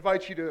I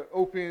invite you to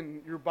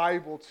open your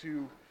Bible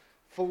to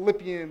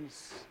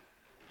Philippians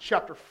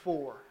chapter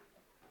 4.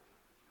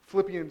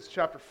 Philippians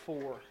chapter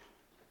 4.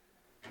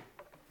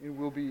 And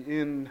we'll be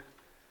in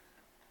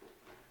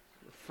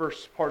the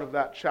first part of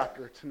that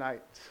chapter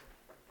tonight.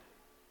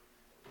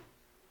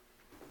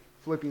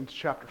 Philippians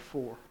chapter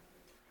 4.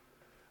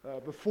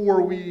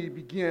 Before we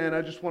begin,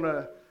 I just want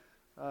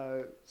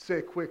to say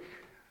a quick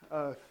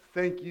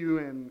thank you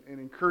and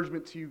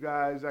encouragement to you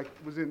guys. I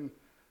was in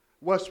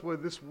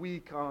Westwood this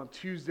week on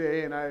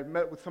Tuesday, and I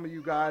met with some of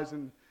you guys,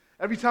 and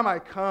every time I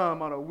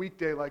come on a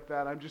weekday like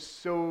that, I'm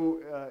just so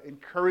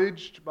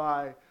encouraged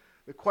by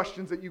the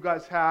questions that you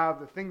guys have,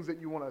 the things that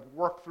you want to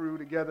work through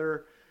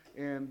together,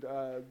 and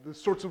the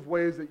sorts of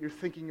ways that you're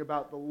thinking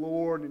about the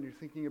Lord and you're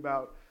thinking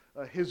about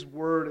His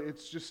Word.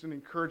 It's just an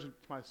encouragement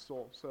to my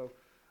soul. So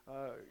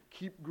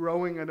keep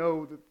growing. I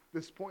know that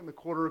this point in the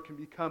quarter can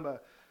become a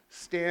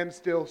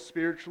standstill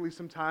spiritually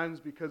sometimes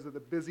because of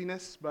the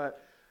busyness,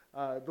 but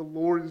the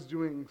Lord is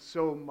doing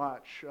so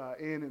much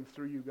in and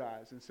through you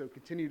guys, and so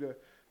continue to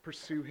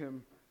pursue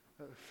Him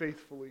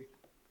faithfully.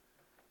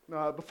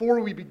 Before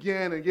we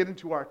begin and get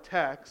into our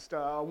text,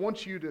 I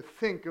want you to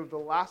think of the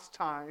last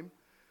time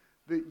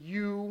that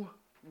you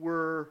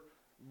were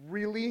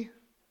really,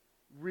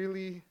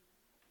 really,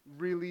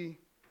 really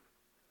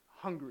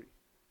hungry.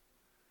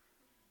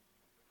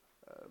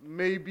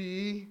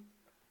 Maybe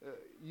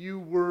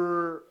you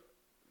were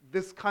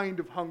this kind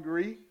of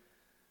hungry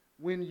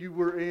when you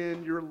were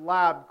in your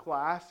lab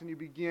class and you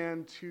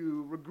began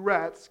to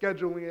regret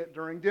scheduling it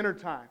during dinner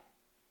time.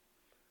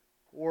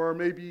 Or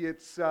maybe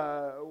it's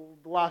the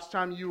last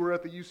time you were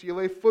at the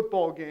UCLA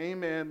football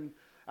game, and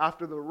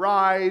after the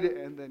ride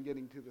and then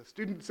getting to the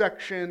student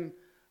section,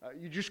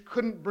 you just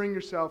couldn't bring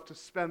yourself to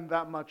spend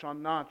that much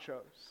on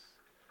nachos.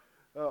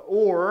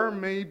 Or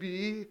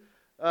maybe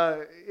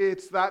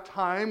it's that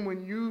time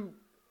when you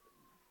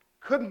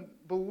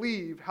couldn't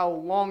believe how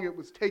long it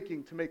was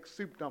taking to make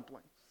soup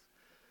dumplings,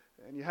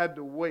 and you had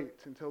to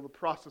wait until the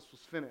process was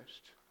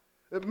finished.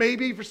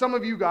 Maybe for some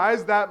of you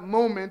guys, that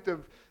moment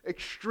of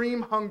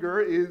extreme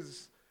hunger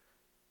is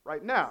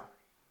right now.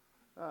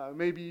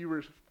 Maybe you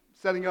were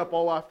setting up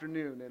all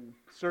afternoon and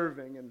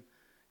serving, and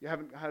you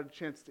haven't had a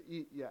chance to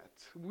eat yet.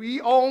 We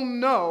all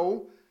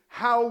know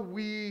how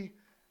we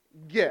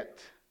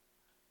get,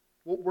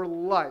 what we're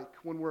like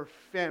when we're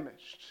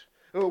famished.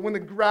 When the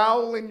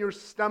growl in your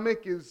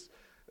stomach is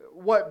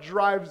what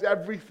drives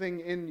everything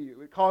in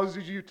you. It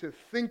causes you to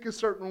think a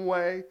certain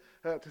way,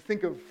 to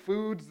think of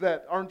foods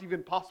that aren't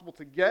even possible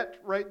to get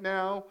right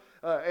now,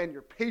 and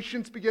your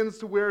patience begins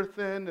to wear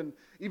thin, and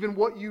even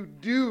what you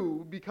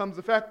do becomes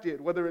affected,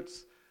 whether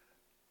it's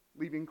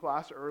leaving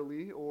class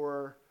early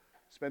or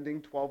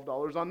spending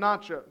 $12 on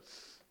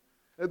nachos.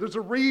 There's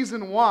a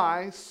reason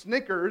why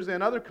Snickers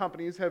and other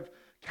companies have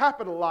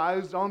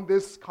capitalized on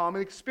this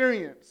common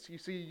experience. You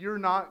see, you're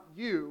not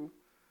you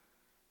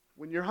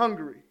when you're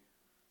hungry.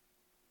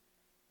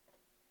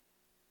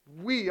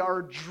 We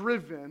are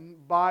driven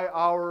by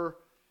our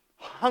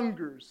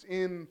hungers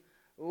in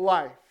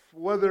life,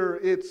 whether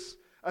it's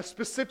a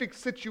specific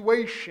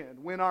situation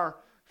when our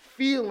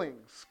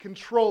feelings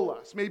control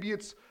us. Maybe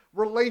it's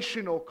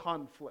relational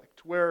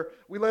conflict where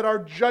we let our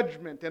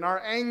judgment and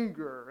our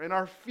anger and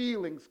our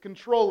feelings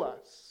control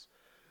us.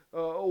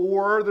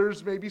 Or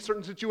there's maybe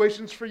certain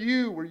situations for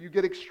you where you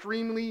get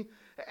extremely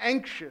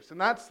anxious, and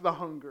that's the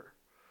hunger.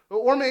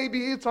 Or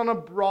maybe it's on a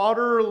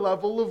broader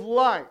level of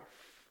life.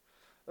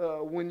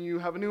 When you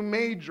have a new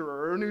major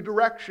or a new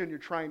direction you're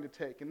trying to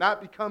take, and that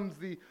becomes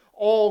the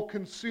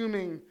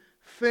all-consuming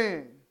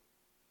thing.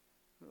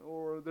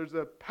 Or there's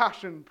a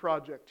passion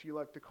project, you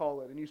like to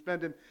call it, and you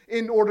spend an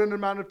inordinate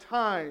amount of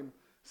time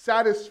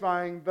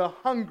satisfying the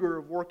hunger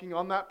of working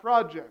on that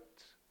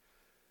project.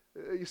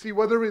 You see,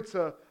 whether it's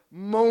a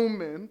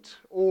moment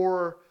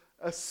or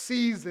a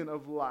season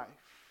of life,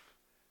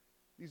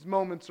 these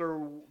moments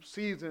or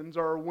seasons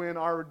are when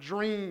our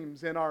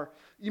dreams and our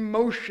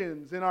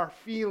emotions and our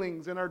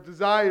feelings and our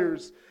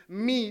desires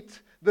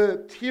meet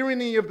the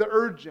tyranny of the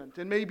urgent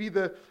and maybe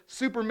the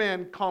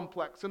Superman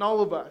complex in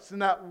all of us.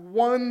 And that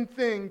one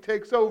thing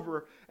takes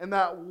over, and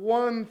that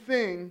one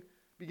thing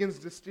begins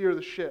to steer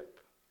the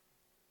ship.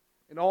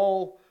 And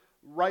all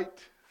right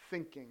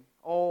thinking,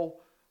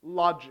 all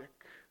logic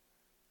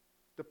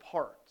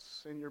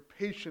departs, and your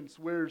patience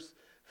wears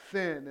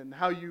thin, and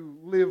how you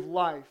live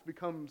life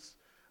becomes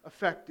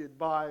affected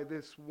by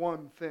this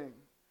one thing.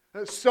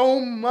 So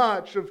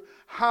much of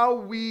how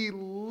we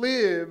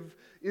live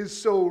is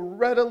so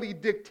readily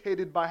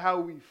dictated by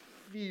how we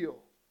feel.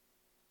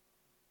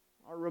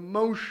 Our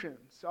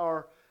emotions,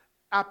 our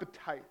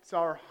appetites,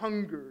 our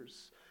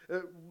hungers,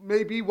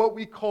 maybe what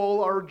we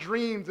call our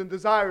dreams and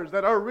desires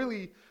that are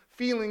really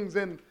feelings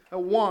and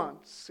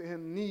wants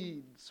and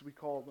needs, we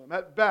call them.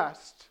 At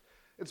best,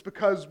 it's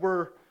because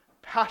we're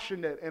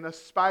passionate and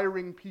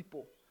aspiring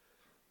people.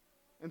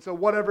 And so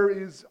whatever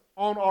is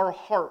on our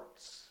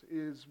hearts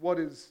is what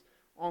is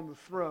on the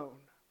throne.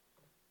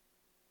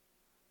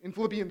 In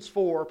Philippians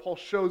 4, Paul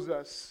shows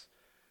us,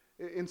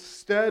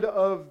 instead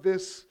of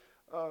this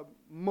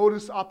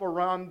modus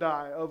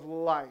operandi of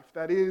life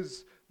that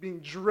is being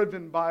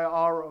driven by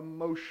our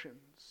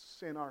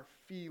emotions and our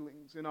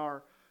feelings and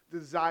our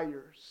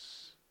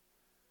desires.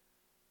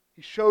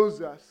 He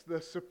shows us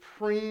the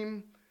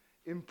supreme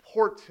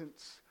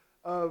importance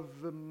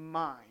of the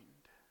mind.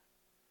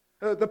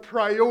 The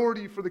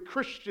priority for the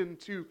Christian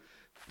to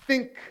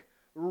think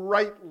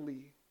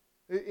rightly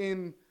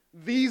in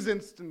these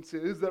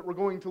instances that we're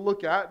going to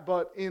look at,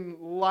 but in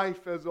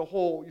life as a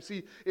whole. You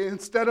see,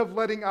 instead of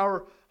letting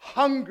our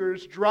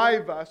hungers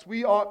drive us,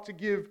 we ought to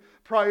give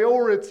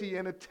priority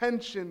and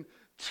attention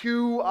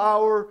to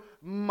our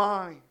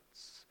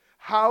minds.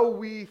 How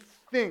we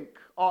think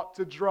ought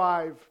to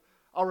drive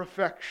our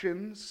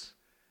affections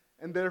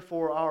and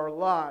therefore our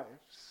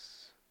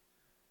lives.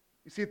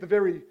 You see, at the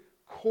very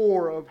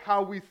core of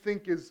how we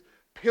think as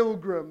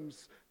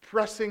pilgrims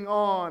pressing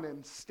on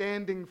and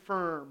standing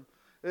firm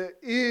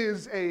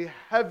is a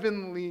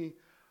heavenly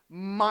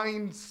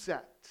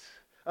mindset,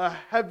 a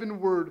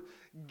heavenward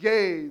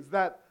gaze,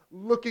 that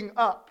looking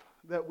up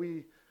that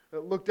we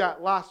looked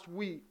at last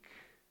week.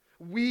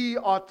 We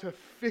ought to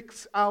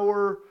fix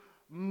our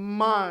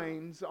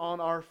minds on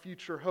our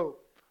future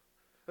hope.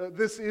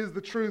 This is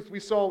the truth we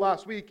saw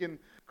last week in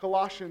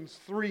Colossians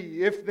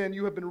 3. If then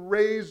you have been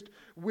raised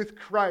with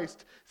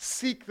Christ,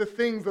 seek the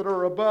things that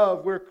are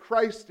above, where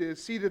Christ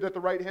is, seated at the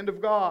right hand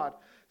of God.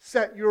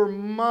 Set your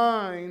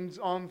minds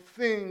on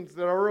things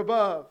that are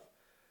above,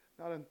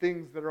 not on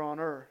things that are on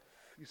earth.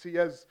 You see,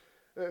 as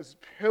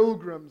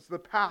pilgrims, the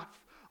path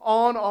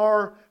on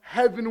our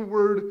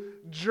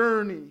heavenward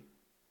journey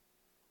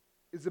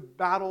is a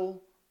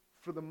battle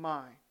for the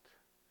mind.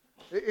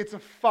 It's a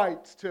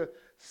fight to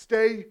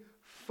stay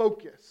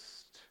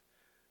focused,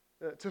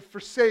 to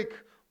forsake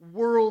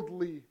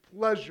worldly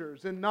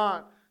pleasures and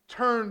not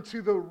turn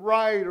to the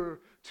right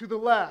or to the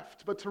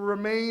left, but to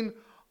remain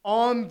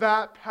on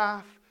that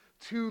path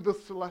to the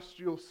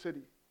celestial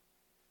city.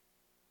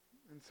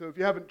 And so if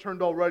you haven't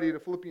turned already to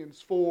Philippians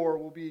 4,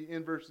 we'll be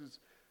in verses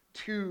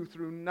 2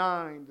 through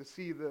 9 to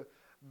see the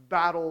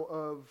battle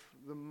of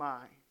the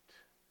mind.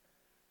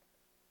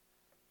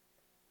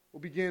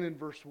 We'll begin in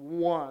verse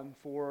 1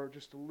 for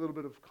just a little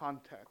bit of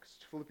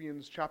context.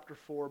 Philippians chapter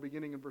 4,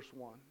 beginning in verse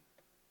 1.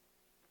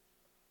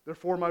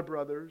 Therefore, my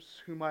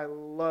brothers, whom I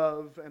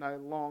love and I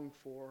long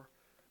for,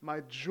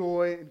 my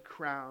joy and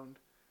crown,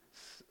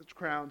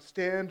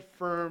 stand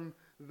firm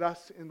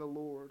thus in the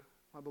Lord,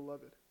 my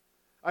beloved.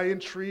 I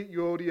entreat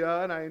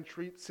Euodia and I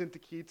entreat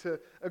Syntyche to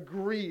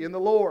agree in the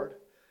Lord.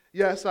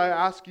 Yes, I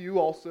ask you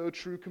also,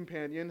 true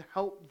companion,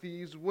 help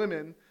these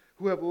women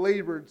who have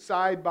labored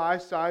side by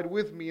side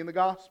with me in the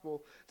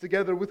gospel,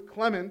 together with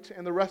Clement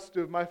and the rest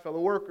of my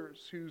fellow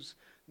workers, whose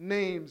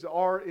names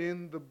are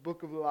in the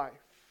book of life.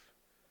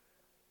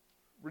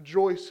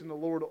 Rejoice in the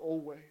Lord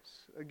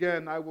always.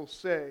 Again, I will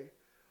say,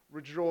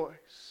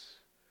 rejoice.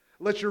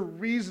 Let your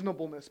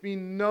reasonableness be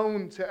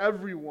known to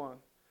everyone.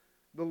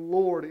 The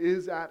Lord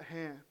is at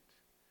hand.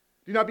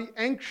 Do not be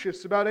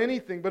anxious about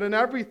anything, but in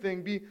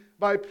everything be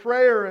by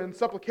prayer and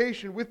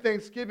supplication with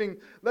thanksgiving.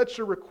 Let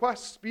your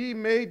requests be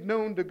made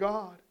known to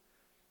God.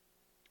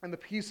 And the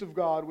peace of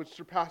God, which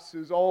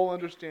surpasses all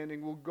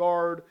understanding, will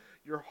guard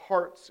your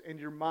hearts and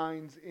your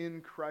minds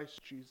in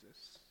Christ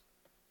Jesus.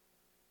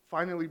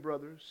 Finally,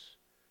 brothers,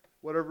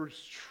 whatever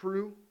is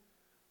true,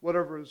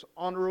 whatever is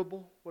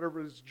honorable,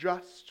 whatever is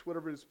just,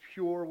 whatever is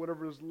pure,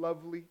 whatever is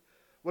lovely,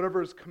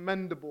 whatever is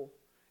commendable,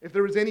 if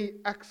there is any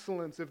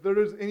excellence, if there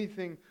is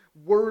anything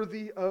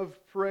worthy of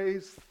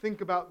praise,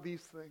 think about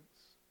these things.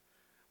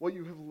 What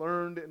you have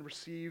learned and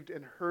received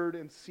and heard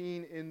and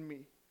seen in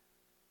me,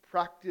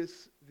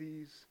 practice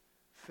these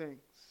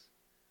things,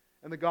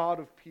 and the God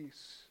of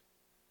peace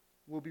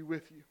will be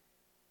with you.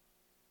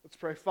 Let's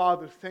pray.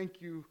 Father,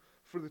 thank you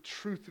for the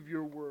truth of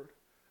your word.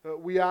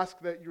 We ask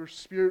that your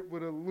Spirit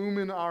would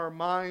illumine our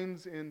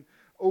minds and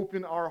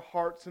open our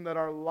hearts, and that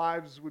our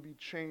lives would be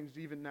changed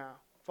even now.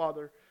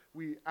 Father,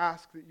 we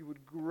ask that you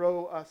would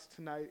grow us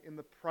tonight in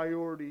the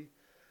priority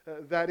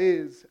that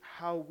is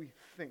how we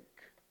think.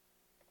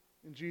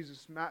 In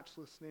Jesus'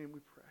 matchless name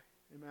we pray.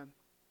 Amen.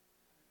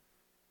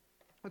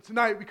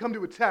 Tonight we come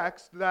to a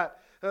text that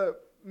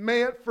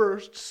may at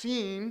first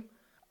seem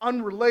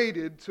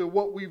unrelated to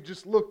what we've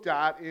just looked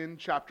at in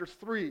chapter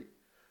 3.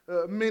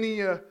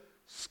 Many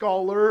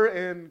scholar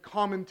and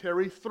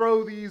commentary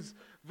throw these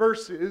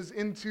verses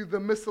into the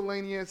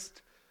miscellaneous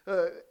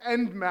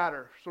end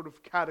matter sort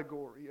of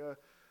category.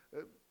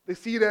 They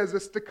see it as a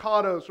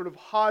staccato, sort of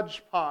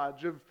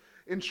hodgepodge of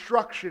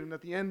instruction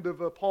at the end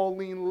of a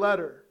Pauline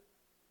letter.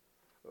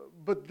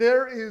 But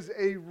there is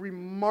a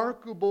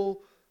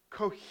remarkable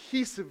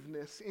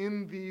cohesiveness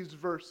in these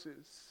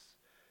verses.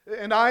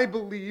 And I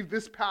believe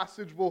this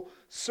passage will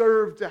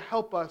serve to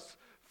help us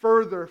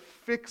further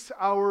fix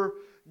our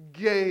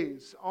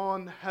gaze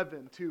on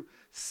heaven, to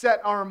set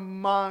our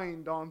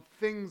mind on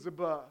things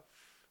above,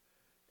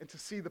 and to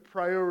see the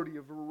priority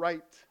of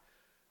right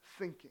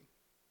thinking.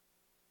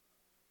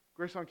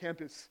 Grace on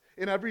Campus,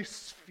 in every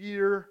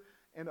sphere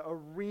and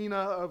arena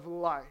of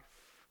life,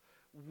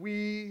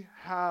 we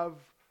have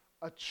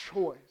a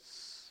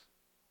choice.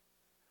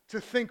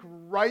 to think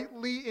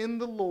rightly in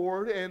the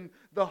Lord and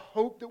the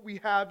hope that we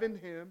have in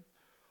Him,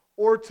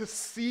 or to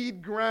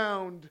cede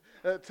ground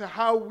to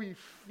how we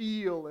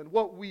feel and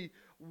what we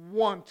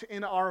want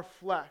in our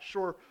flesh,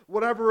 or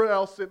whatever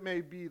else it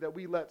may be that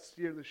we let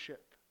steer the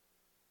ship.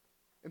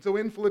 And so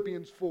in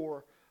Philippians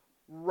 4,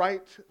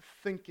 right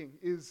thinking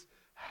is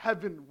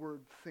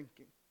heavenward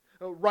thinking.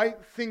 Right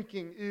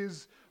thinking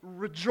is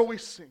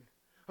rejoicing.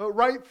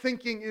 Right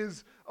thinking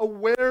is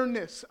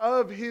awareness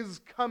of His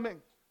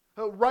coming.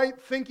 Right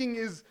thinking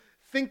is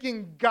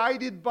thinking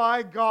guided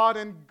by God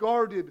and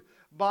guarded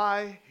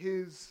by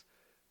His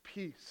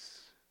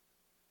peace.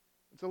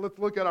 And so let's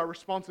look at our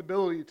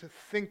responsibility to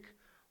think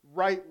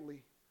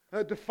rightly,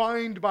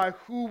 defined by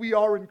who we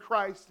are in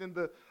Christ and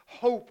the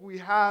hope we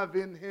have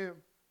in Him.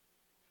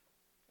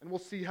 And we'll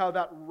see how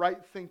that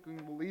right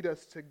thinking will lead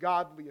us to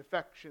godly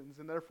affections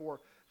and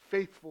therefore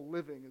faithful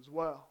living as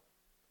well.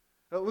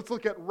 Let's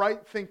look at right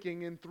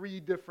thinking in three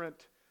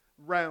different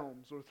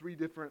realms or three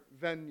different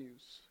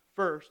venues.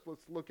 First,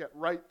 let's look at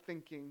right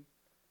thinking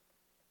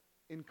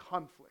in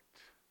conflict.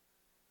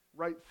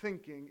 Right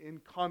thinking in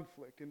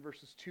conflict in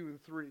verses 2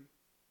 and 3.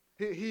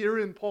 Here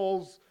in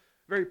Paul's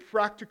very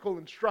practical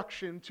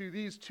instruction to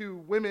these two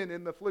women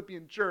in the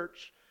Philippian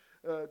church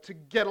to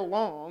get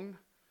along,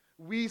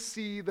 we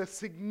see the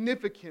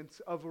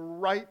significance of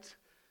right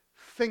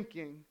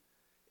thinking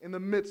in the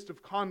midst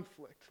of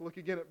conflict. Look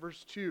again at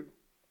verse 2.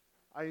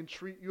 I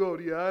entreat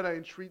Euodia and I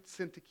entreat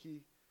Syntyche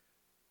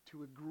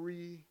to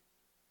agree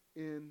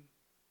in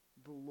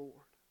the Lord.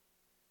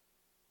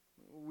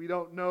 We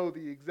don't know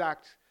the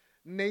exact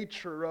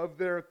nature of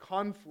their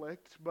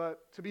conflict,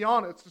 but to be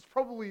honest, it's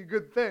probably a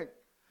good thing.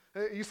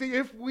 You see,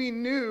 if we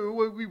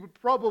knew, we would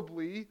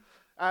probably,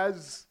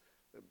 as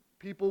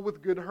people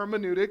with good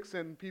hermeneutics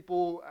and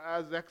people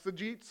as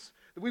exegetes,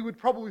 that we would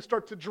probably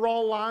start to draw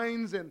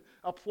lines and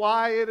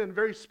apply it in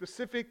very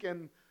specific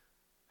and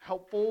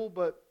helpful,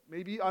 but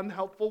maybe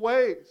unhelpful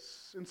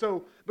ways. And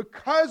so,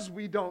 because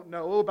we don't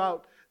know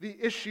about the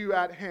issue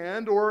at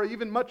hand, or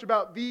even much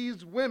about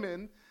these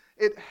women,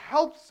 it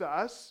helps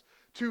us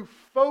to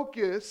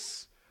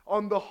focus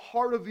on the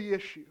heart of the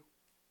issue.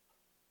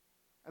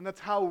 And that's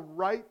how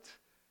right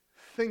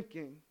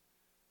thinking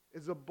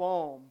is a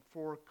balm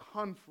for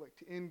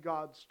conflict in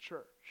God's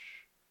church.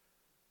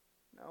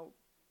 Now,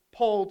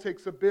 Paul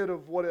takes a bit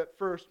of what at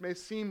first may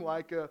seem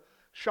like a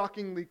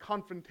shockingly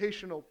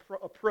confrontational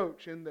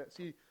approach in this.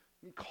 He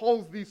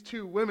calls these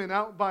two women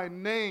out by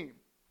name.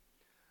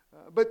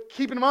 But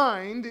keep in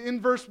mind,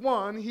 in verse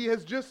 1, he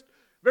has just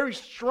very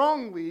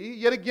strongly,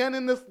 yet again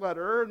in this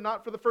letter,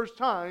 not for the first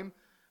time,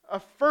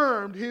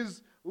 affirmed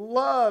his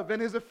love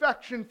and his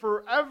affection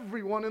for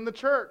everyone in the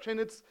church. And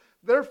it's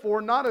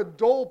therefore not a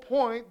dull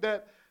point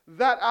that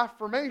that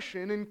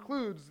affirmation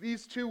includes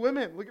these two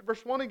women. Look at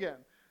verse 1 again.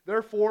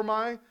 Therefore,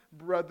 my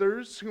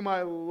brothers, whom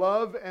I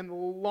love and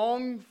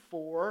long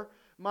for,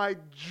 my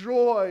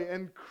joy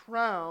and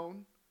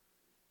crown,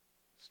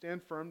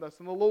 stand firm thus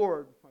in the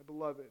Lord, my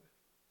beloved.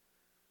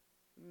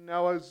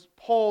 Now, as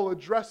Paul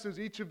addresses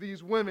each of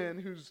these women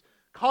whose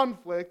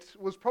conflict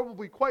was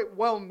probably quite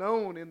well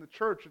known in the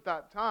church at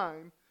that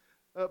time,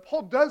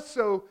 Paul does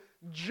so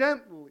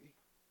gently,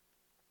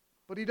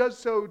 but he does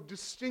so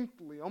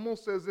distinctly,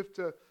 almost as if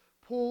to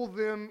pull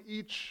them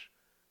each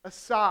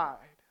aside.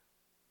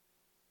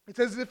 It's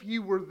as if he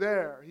were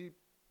there. He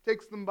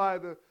takes them by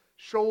the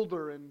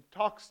shoulder and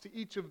talks to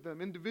each of them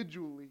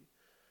individually,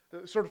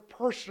 sort of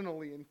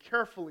personally and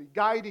carefully,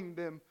 guiding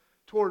them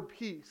toward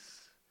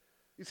peace.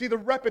 You see, the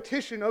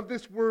repetition of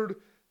this word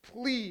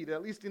plead,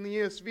 at least in the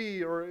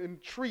ESV, or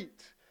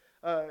entreat,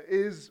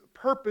 is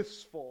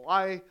purposeful.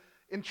 I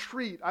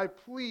entreat, I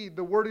plead.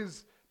 The word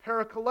is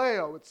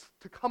parakaleo. It's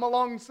to come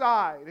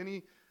alongside. And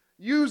he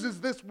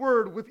uses this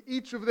word with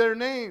each of their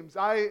names.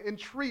 I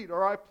entreat,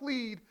 or I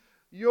plead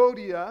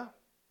Euodia,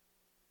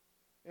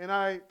 and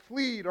I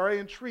plead, or I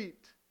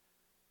entreat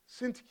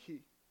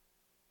Syntyche,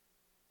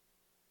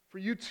 for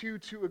you two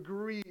to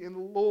agree in the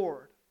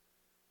Lord.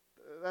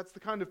 That's the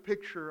kind of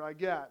picture I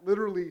get.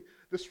 Literally,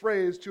 this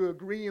phrase, to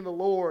agree in the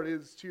Lord,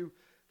 is to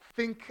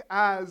think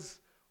as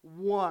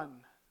one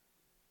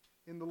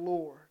in the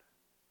Lord.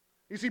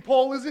 You see,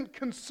 Paul isn't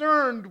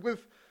concerned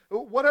with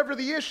whatever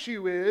the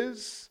issue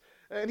is,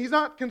 and he's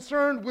not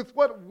concerned with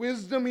what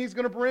wisdom he's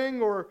going to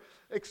bring or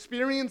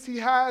experience he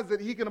has that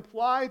he can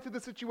apply to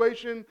the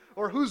situation,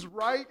 or who's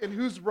right and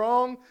who's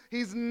wrong.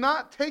 He's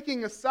not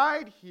taking a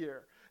side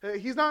here.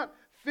 He's not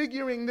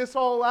figuring this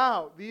all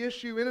out, the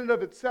issue in and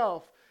of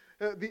itself.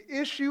 The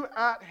issue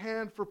at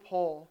hand for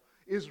Paul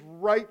is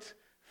right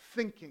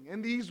thinking.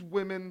 And these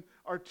women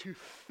are to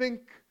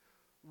think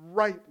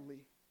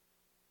rightly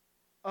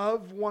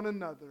of one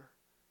another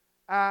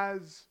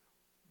as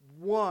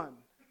one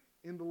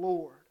in the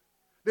Lord.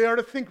 They are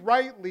to think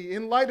rightly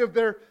in light of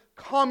their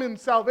common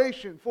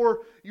salvation.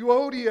 For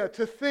Euodia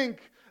to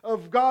think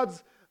of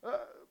God's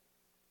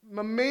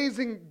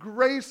amazing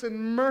grace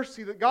and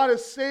mercy, that God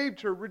has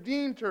saved her,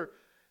 redeemed her,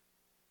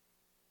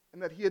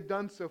 and that he had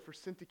done so for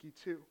Syntyche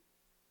too.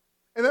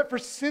 And that for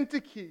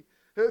Syntyche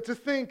to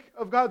think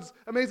of God's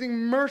amazing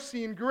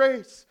mercy and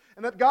grace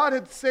and that God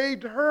had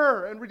saved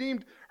her and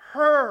redeemed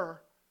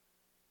her,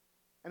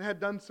 and had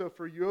done so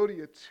for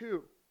Euodia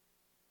too.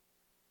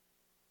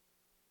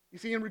 You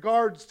see, in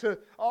regards to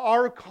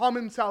our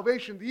common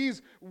salvation,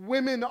 these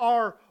women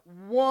are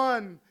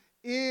one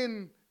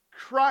in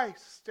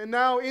Christ. And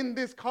now in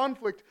this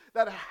conflict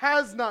that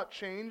has not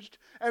changed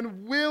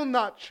and will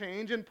not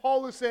change, and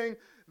Paul is saying,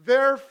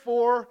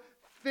 therefore,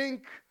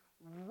 think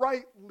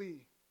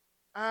rightly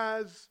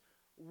as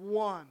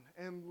one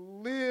and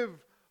live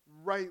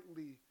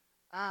rightly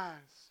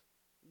as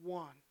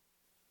one.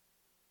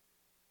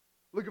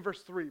 Look at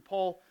verse 3.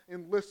 Paul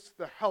enlists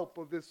the help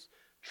of this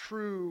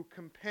true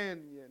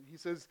companion. He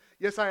says,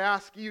 yes, I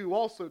ask you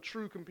also,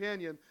 true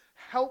companion,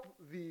 help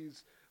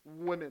these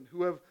women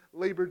who have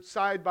labored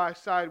side by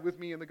side with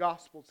me in the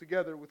gospel,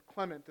 together with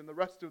Clement and the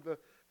rest of the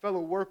fellow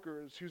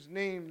workers whose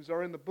names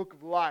are in the book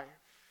of life.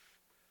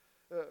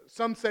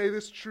 Some say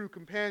this true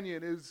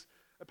companion is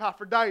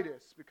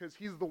Epaphroditus, because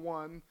he's the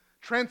one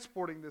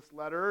transporting this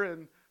letter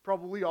and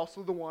probably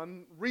also the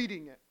one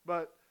reading it.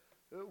 But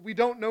we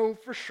don't know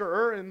for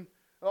sure, and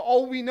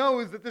all we know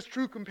is that this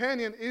true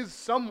companion is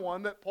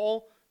someone that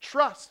Paul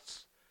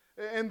trusts.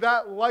 And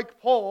that, like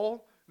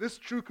Paul, this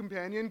true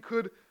companion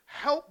could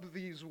help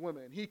these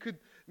women. He could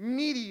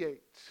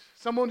mediate.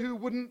 Someone who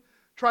wouldn't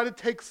try to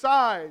take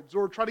sides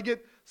or try to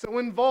get so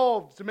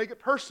involved to make it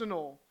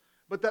personal.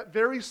 But that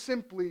very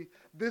simply,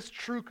 this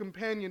true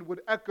companion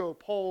would echo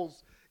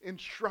Paul's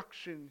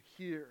instruction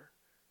here.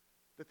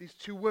 That these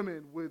two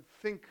women would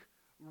think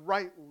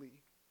rightly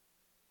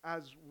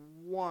as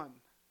one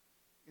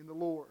in the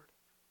Lord.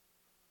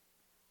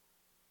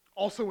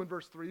 Also in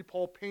verse 3,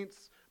 Paul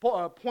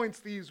points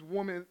these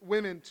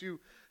women to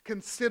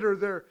consider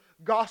their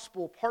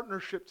gospel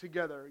partnership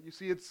together. You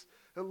see, it's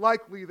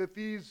likely that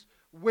these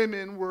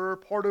women were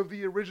part of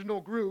the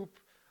original group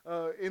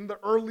in the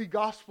early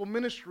gospel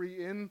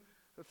ministry in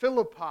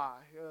Philippi.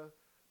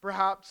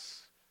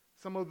 Perhaps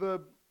some of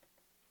the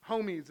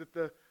homies at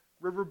the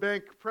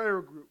Riverbank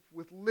Prayer Group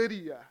with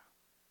Lydia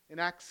in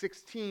Acts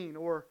 16,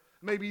 or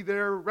maybe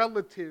their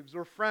relatives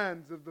or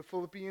friends of the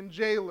Philippian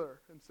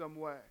jailer in some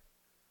way.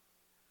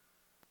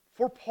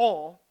 For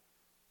Paul,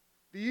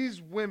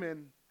 these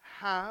women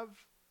have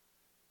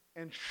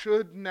and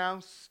should now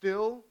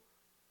still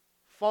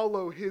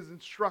follow his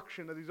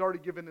instruction that he's already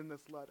given in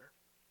this letter.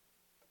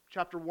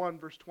 Chapter 1,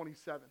 verse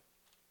 27.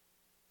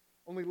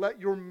 Only let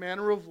your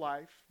manner of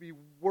life be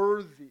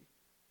worthy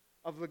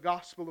of the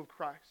gospel of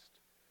Christ,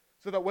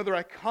 so that whether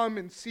I come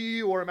and see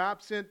you or am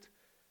absent,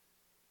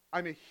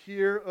 I may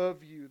hear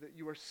of you that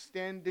you are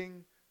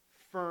standing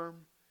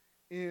firm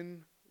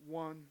in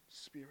one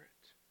spirit,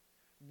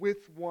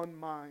 with one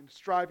mind,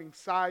 striving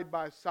side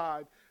by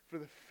side for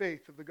the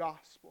faith of the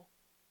gospel.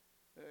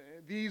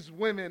 These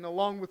women,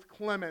 along with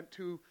Clement,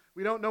 who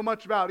we don't know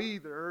much about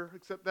either,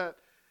 except that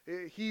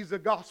he's a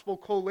gospel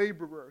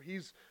co-laborer.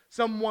 He's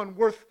someone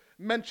worth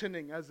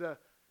mentioning as a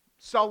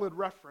solid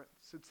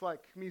reference. It's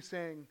like me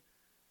saying,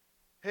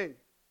 hey,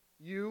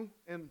 you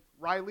and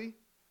Riley,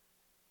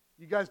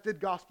 you guys did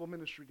gospel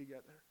ministry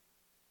together.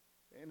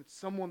 And it's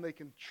someone they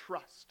can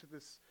trust,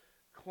 this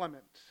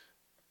Clement.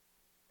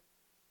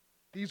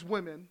 These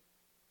women,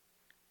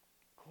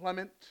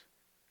 Clement,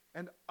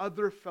 and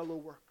other fellow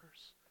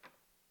workers,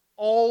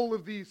 all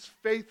of these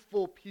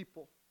faithful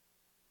people,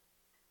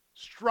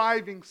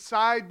 striving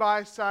side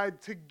by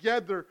side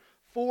together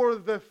for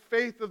the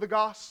faith of the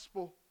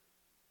gospel.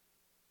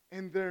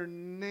 And their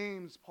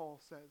names, Paul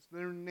says,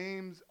 their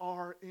names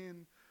are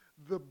in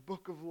the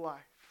book of life.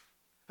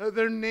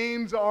 Their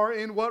names are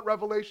in what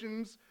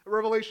Revelation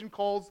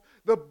calls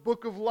the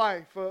book of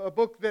life, a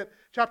book that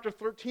chapter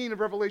 13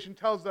 of Revelation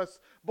tells us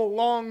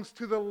belongs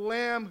to the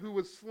Lamb who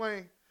was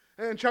slain.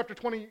 And chapter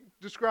 20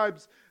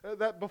 describes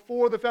that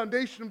before the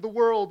foundation of the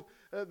world,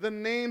 the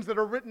names that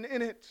are written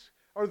in it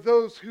are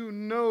those who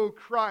know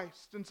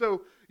Christ. And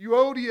so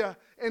Euodia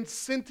and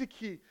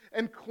Syntyche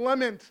and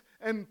Clement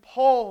and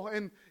Paul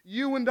and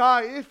you and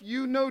I, if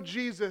you know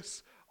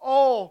Jesus,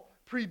 all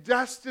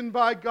predestined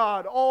by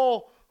God,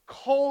 all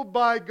called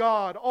by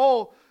God,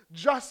 all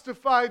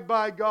justified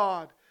by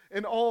God,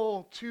 and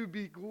all to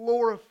be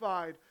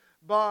glorified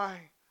by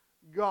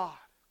God.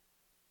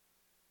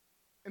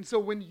 And so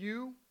when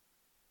you,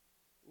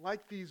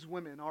 like these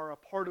women, are a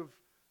part of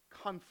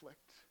conflict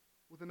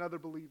with another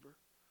believer,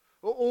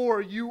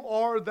 or you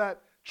are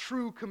that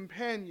true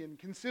companion,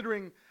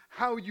 considering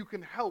how you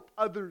can help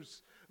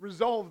others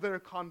resolve their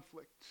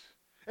conflict.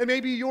 And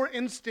maybe your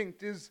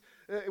instinct is,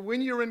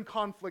 when you're in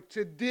conflict,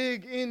 to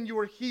dig in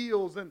your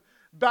heels and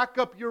back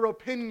up your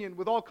opinion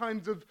with all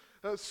kinds of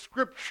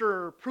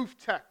scripture, proof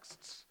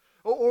texts.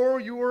 Or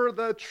you're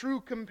the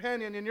true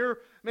companion and you're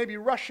maybe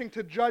rushing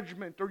to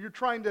judgment, or you're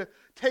trying to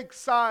take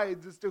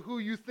sides as to who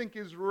you think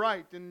is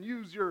right and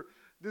use your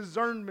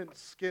discernment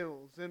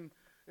skills. And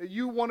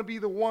you want to be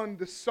the one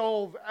to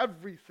solve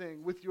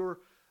everything with your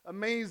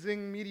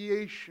amazing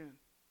mediation.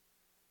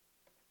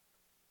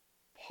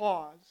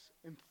 Pause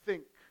and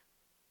think.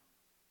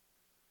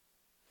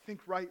 Think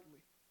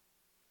rightly.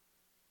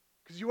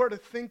 Because you are to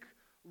think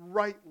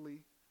rightly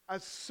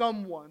as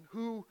someone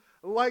who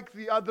like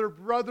the other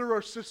brother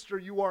or sister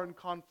you are in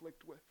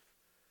conflict with.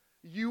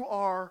 You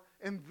are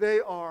and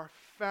they are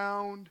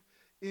found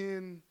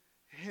in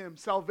Him.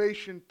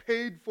 Salvation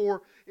paid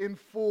for in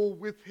full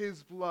with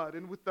His blood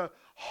and with the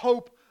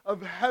hope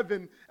of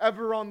heaven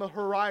ever on the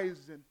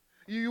horizon.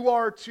 You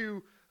are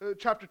to,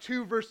 chapter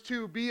 2, verse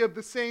 2, be of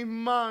the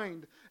same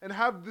mind and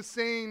have the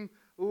same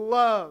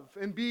love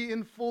and be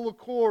in full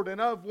accord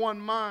and of one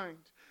mind.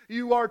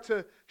 You are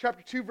to,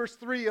 chapter 2, verse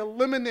 3,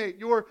 eliminate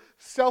your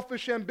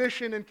selfish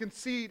ambition and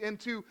conceit and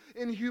to,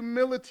 in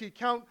humility,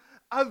 count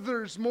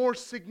others more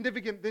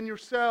significant than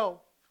yourself.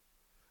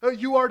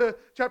 You are to,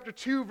 chapter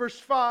 2, verse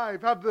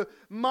 5, have the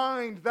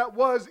mind that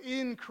was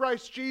in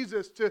Christ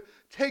Jesus to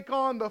take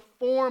on the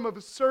form of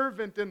a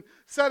servant and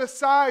set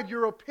aside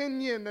your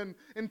opinion and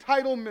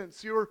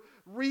entitlements, your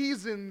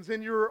reasons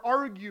and your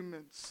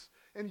arguments.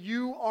 And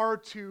you are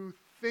to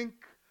think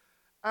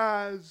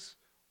as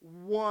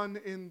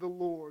one in the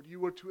Lord.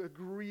 You are to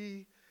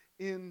agree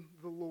in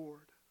the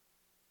Lord.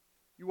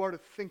 You are to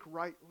think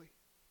rightly.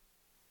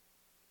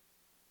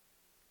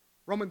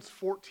 Romans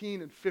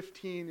 14 and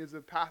 15 is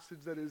a passage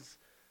that is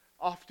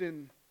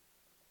often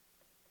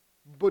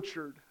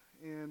butchered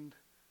and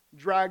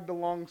dragged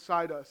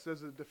alongside us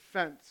as a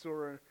defense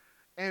or an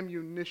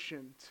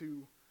ammunition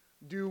to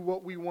do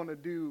what we want to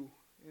do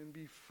and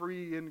be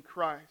free in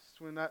Christ,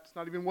 when that's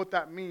not even what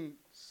that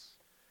means.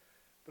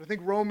 But I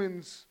think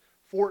Romans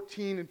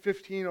 14 and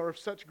 15 are of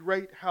such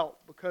great help,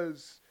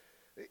 because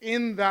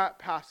in that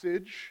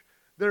passage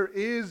there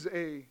is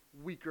a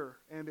weaker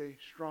and a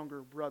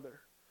stronger brother.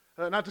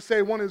 Not to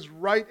say one is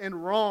right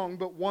and wrong,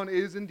 but one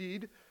is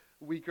indeed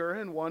weaker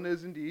and one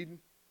is indeed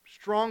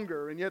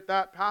stronger. And yet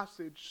that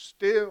passage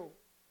still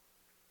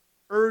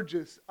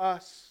urges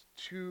us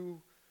to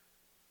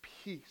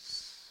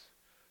peace,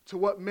 to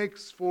what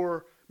makes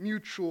for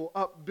mutual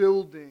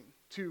upbuilding,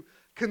 to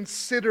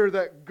consider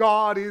that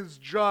God is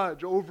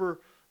judge over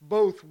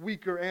both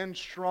weaker and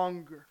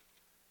stronger.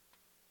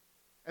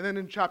 And then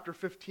in chapter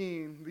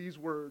 15, these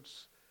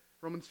words,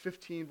 Romans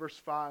 15, verse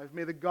 5,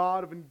 may the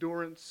God of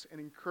endurance and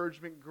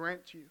encouragement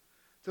grant you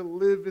to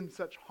live in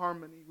such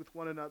harmony with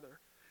one another,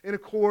 in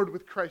accord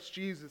with Christ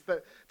Jesus,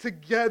 that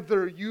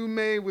together you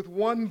may with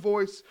one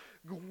voice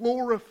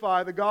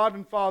glorify the God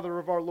and Father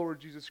of our Lord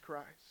Jesus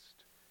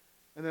Christ.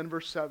 And then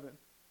verse 7,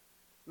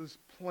 those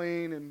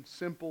plain and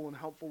simple and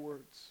helpful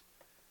words.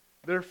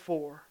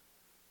 Therefore,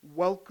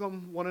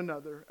 welcome one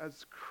another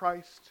as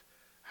Christ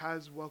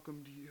has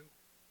welcomed you,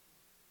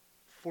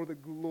 for the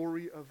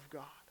glory of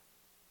God.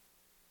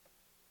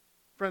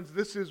 Friends,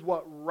 this is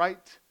what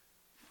right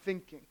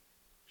thinking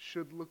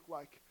should look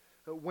like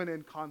when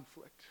in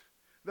conflict.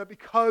 That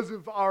because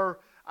of our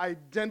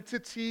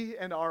identity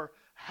and our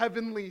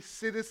heavenly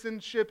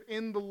citizenship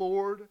in the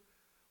Lord,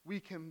 we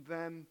can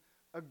then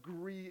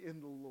agree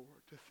in the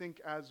Lord, to think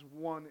as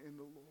one in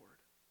the Lord.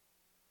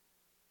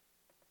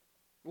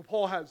 Well,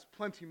 Paul has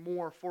plenty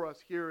more for us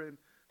here in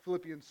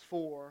Philippians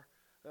 4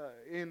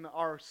 in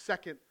our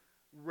second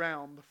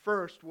realm. The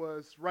first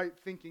was right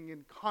thinking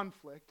in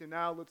conflict, and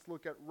now let's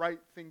look at right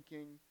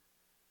thinking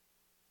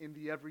in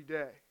the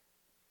everyday.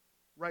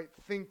 Right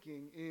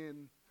thinking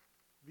in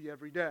the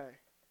everyday.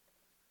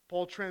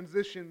 Paul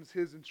transitions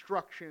his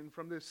instruction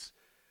from this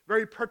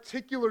very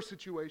particular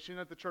situation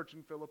at the church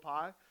in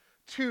Philippi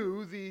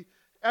to the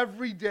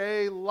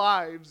everyday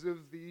lives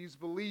of these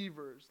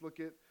believers. Look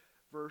at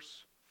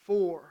verse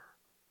 4.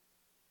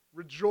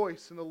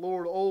 Rejoice in the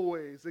Lord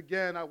always.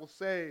 Again, I will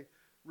say,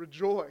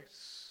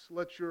 rejoice.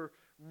 Let your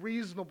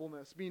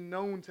reasonableness be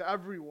known to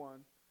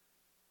everyone.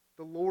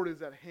 The Lord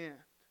is at hand.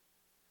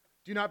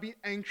 Do not be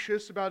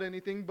anxious about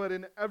anything, but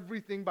in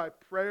everything by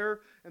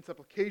prayer and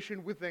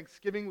supplication with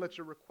thanksgiving let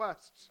your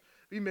requests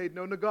be made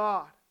known to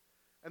God.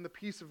 And the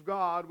peace of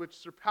God, which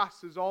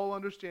surpasses all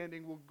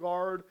understanding, will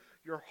guard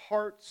your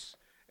hearts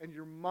and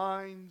your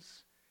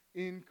minds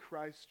in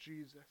Christ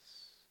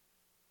Jesus.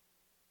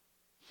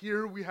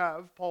 Here we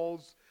have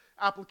Paul's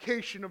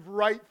application of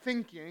right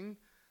thinking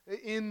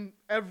in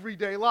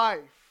everyday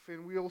life.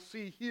 And we'll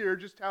see here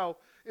just how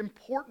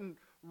important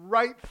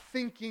right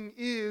thinking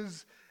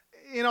is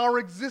in our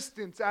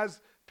existence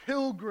as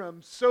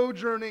pilgrims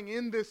sojourning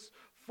in this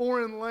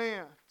foreign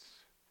land.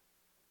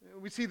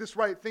 We see this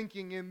right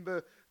thinking in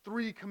the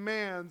three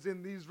commands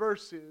in these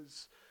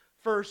verses.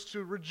 First,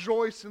 to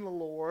rejoice in the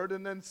Lord,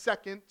 and then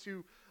second,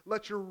 to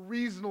let your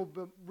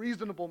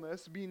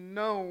reasonableness be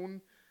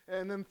known,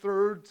 and then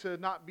third, to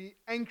not be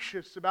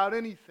anxious about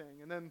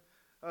anything, and then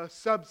a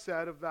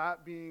subset of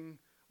that being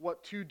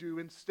what to do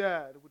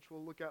instead, which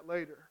we'll look at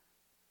later.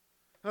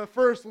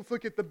 First, let's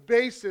look at the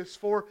basis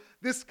for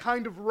this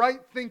kind of right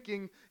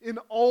thinking in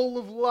all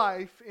of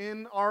life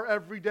in our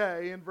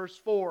everyday in verse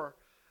 4.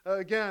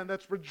 Again,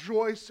 that's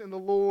rejoice in the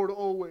Lord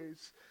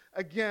always.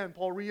 Again,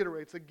 Paul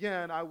reiterates,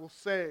 again, I will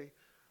say,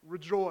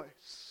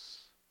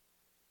 rejoice.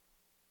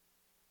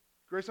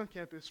 Grace on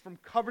Campus, from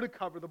cover to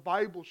cover, the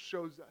Bible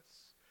shows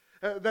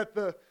us that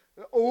the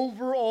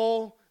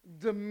overall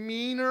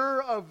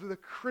demeanor of the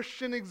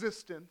Christian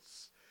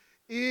existence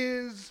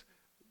is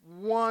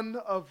one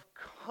of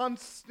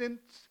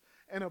constant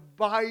and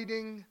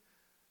abiding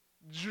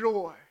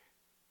joy.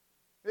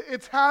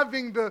 It's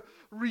having the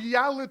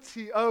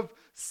reality of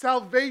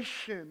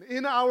salvation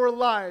in our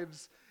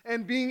lives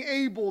and being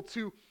able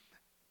to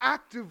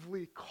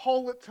actively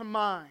call it to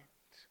mind,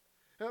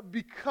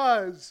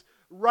 because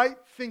right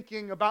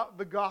thinking about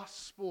the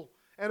gospel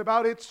and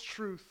about its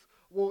truth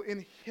will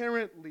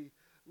inherently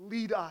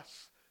lead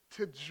us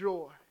to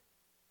joy.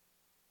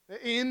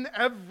 In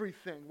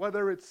everything,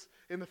 whether it's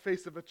in the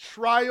face of a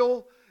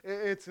trial,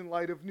 it's in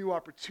light of new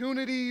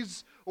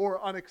opportunities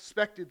or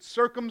unexpected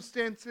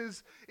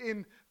circumstances,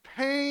 in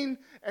pain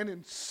and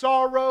in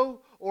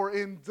sorrow, or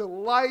in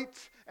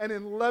delight and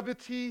in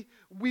levity,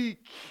 we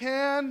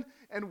can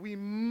and we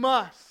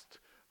must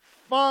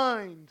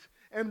find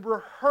and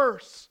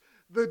rehearse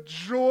the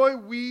joy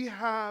we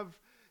have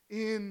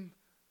in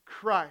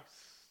Christ.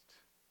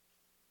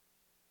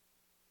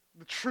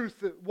 The truth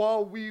that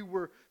while we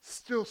were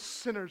still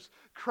sinners,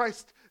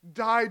 Christ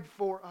died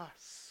for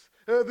us.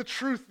 The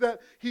truth that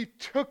He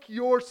took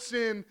your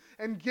sin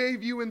and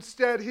gave you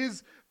instead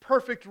His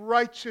perfect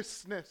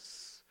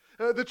righteousness.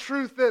 The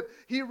truth that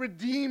He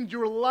redeemed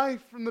your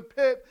life from the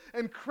pit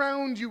and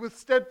crowned you with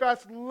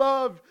steadfast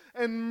love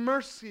and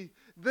mercy.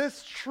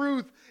 This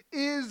truth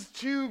is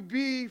to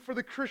be, for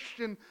the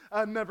Christian,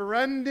 a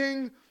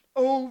never-ending,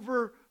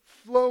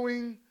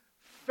 overflowing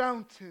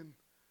fountain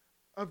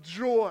of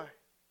joy.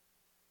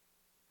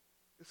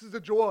 This is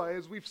a joy,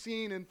 as we've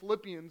seen in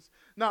Philippians,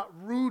 not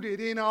rooted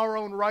in our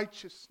own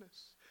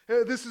righteousness.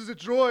 This is a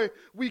joy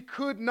we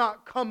could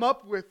not come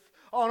up with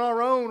on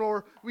our own,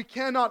 or we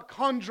cannot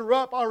conjure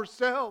up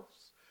ourselves.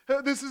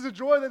 This is a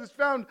joy that is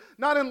found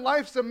not in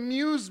life's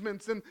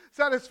amusements and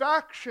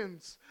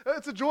satisfactions.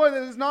 It's a joy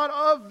that is not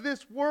of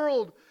this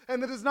world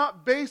and that is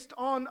not based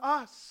on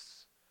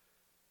us.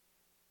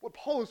 What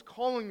Paul is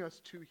calling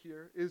us to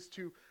here is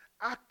to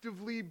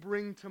actively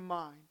bring to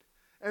mind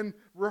and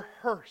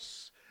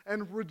rehearse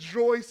and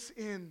rejoice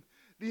in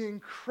the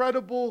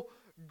incredible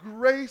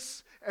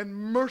grace and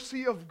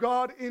mercy of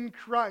God in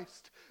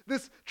Christ.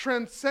 This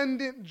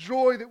transcendent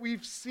joy that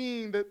we've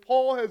seen, that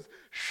Paul has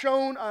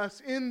shown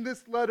us in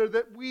this letter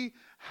that we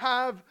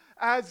have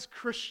as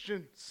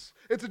Christians.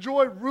 It's a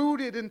joy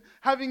rooted in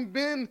having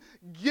been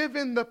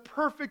given the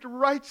perfect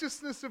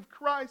righteousness of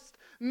Christ,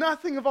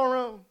 nothing of our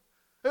own.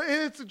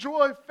 It's a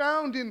joy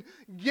found in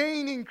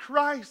gaining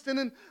Christ and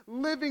in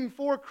living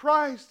for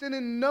Christ and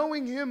in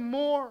knowing Him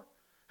more.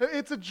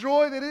 It's a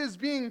joy that is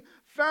being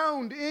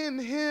found in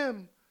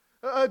Him.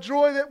 A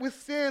joy that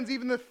withstands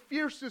even the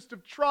fiercest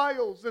of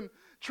trials and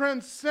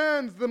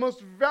transcends the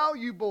most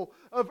valuable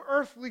of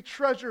earthly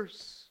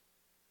treasures.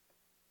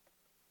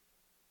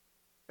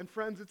 And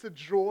friends, it's a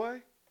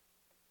joy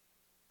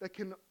that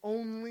can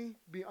only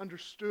be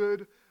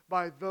understood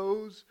by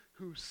those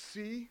who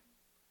see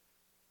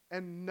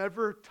and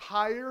never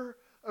tire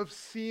of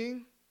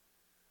seeing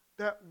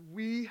that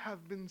we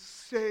have been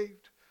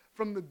saved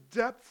from the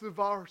depths of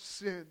our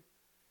sin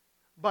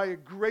by a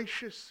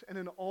gracious and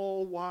an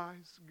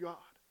all-wise God.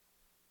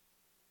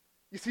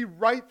 You see,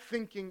 right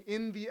thinking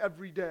in the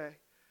everyday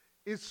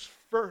is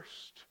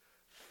first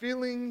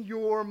filling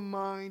your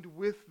mind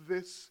with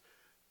this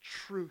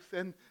truth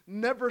and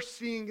never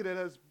seeing it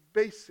as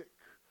basic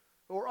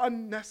or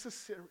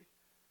unnecessary.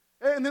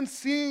 And then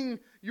seeing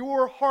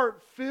your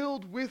heart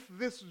filled with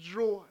this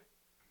joy.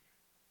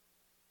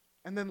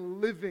 And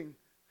then living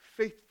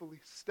faithfully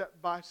step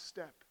by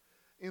step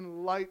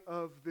in light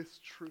of this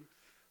truth.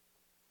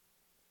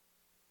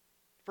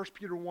 1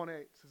 Peter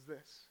 1:8 says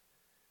this: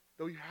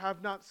 though you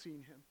have not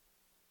seen Him,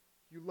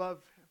 you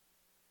love Him.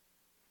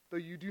 Though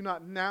you do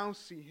not now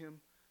see Him,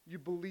 you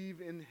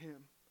believe in Him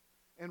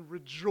and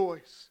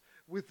rejoice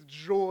with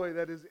joy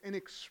that is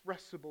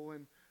inexpressible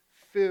and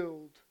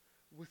filled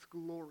with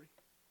glory.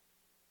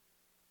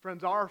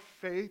 Friends, our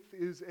faith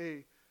is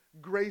a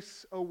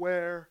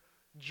grace-aware,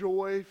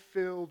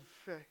 joy-filled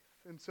faith.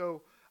 And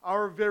so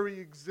our very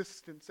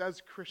existence as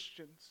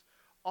Christians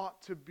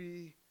ought to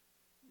be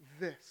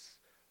this: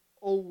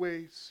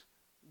 always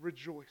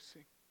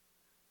rejoicing.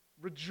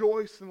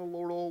 Rejoice in the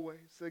Lord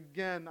always.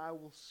 Again, I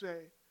will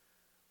say,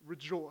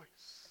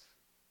 rejoice.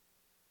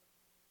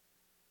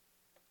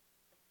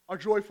 Our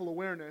joyful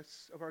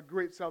awareness of our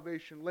great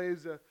salvation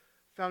lays a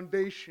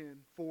foundation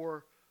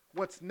for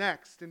what's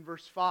next in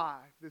verse 5,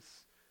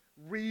 this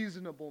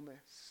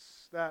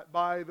reasonableness that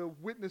by the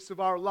witness of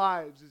our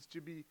lives is to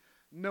be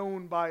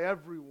known by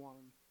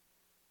everyone.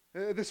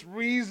 This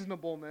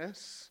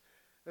reasonableness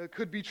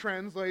could be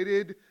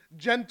translated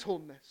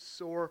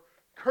gentleness or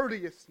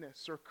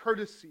courteousness or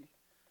courtesy.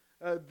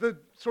 The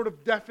sort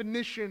of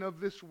definition of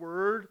this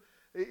word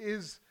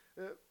is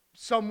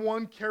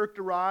someone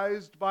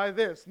characterized by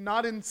this: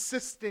 not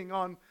insisting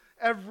on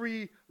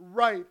every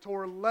right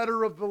or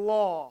letter of the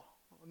law,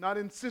 not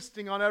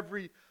insisting on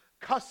every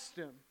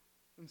custom.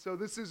 And so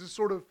this is a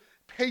sort of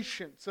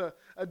patience,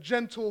 a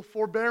gentle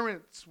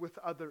forbearance with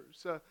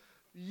others, a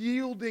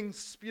yielding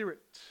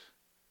spirit.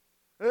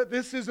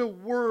 This is a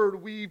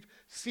word we've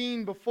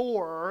seen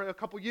before. A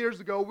couple years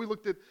ago, we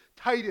looked at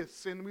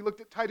Titus, and we looked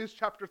at Titus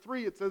chapter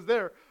 3. It says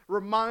there,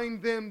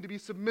 remind them to be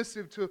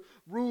submissive to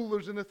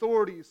rulers and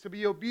authorities, to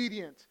be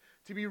obedient,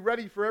 to be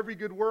ready for every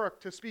good work,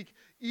 to speak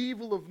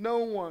evil of no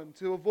one,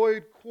 to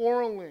avoid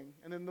quarreling,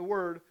 and in the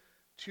word,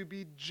 to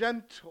be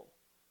gentle,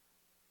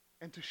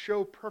 and to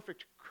show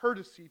perfect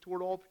courtesy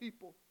toward all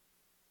people.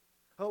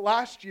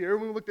 Last year,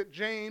 when we looked at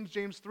James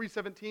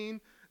 3:17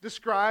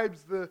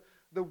 describes the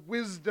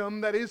wisdom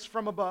that is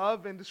from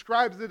above and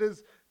describes it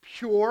as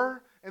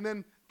pure and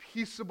then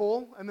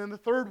peaceable. And then the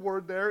third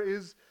word there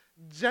is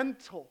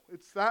gentle.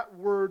 It's that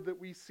word that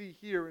we see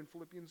here in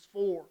Philippians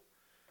 4.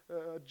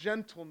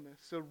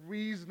 Gentleness, a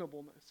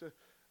reasonableness,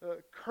 a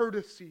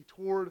courtesy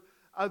toward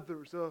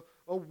others,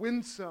 a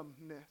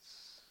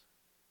winsomeness.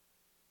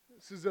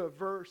 This is a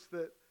verse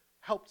that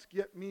helped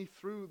get me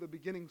through the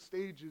beginning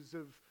stages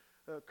of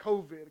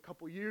COVID a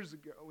couple years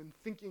ago and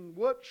thinking,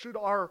 what should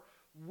our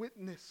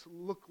witness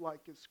look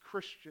like as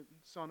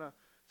Christians on a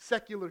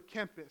secular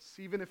campus,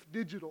 even if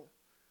digital,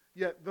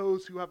 yet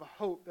those who have a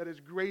hope that is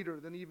greater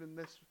than even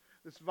this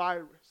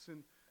virus.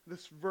 And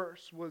this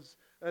verse was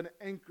an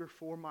anchor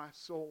for my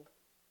soul.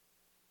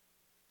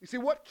 You see,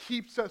 what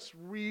keeps us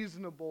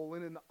reasonable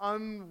in an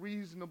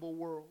unreasonable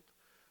world?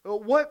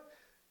 What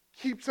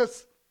keeps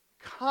us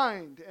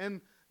kind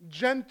and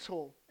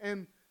gentle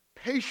and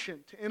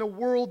patient in a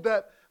world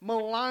that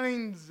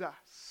maligns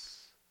us?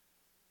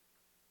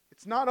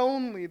 It's not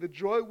only the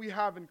joy we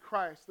have in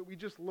Christ that we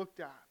just looked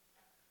at.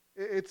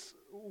 It's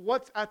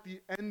what's at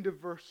the end of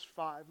verse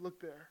 5. Look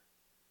there.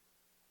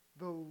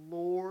 The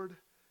Lord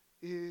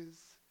is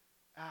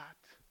at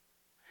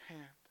hand.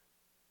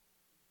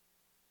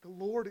 The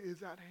Lord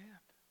is at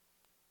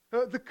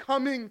hand. The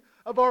coming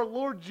of our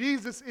Lord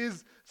Jesus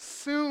is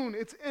soon.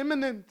 It's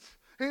imminent.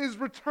 His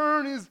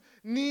return is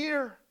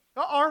near.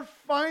 Our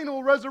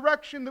final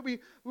resurrection that we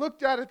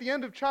looked at the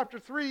end of chapter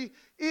 3,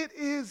 it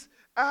is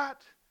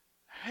at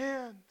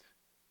hand.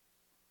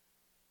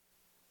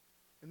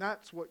 And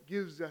that's what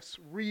gives us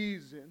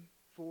reason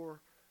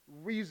for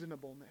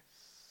reasonableness.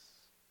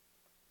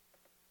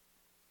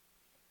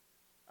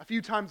 A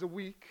few times a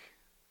week,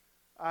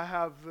 I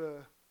have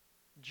the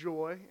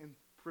joy and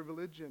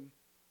privilege and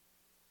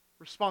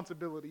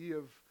responsibility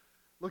of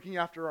looking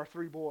after our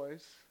 3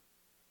 boys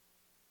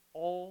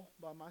all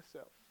by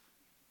myself.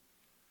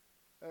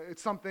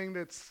 It's something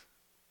that's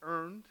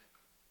earned,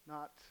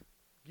 not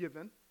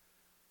given.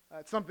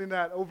 It's something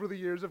that over the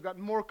years I've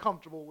gotten more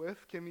comfortable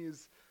with. Kimmy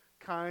is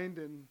kind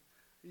and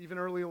even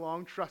early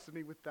along trusted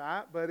me with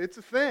that. But it's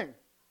a thing.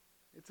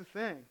 It's a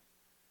thing.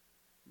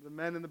 The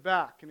men in the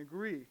back can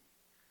agree.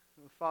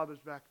 The fathers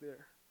back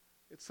there.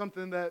 It's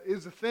something that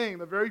is a thing.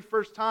 The very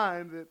first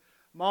time that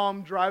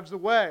mom drives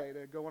away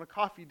to go on a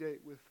coffee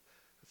date with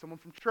someone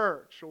from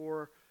church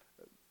or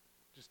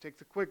just takes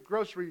a quick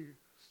grocery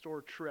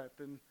store trip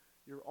and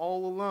you're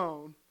all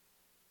alone,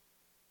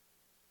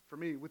 for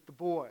me, with the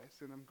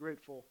boys, and I'm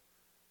grateful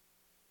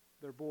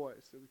they're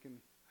boys, so we can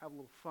have a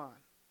little fun.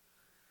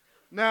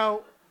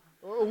 Now,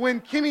 when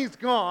Kimmy's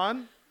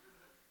gone,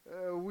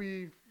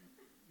 we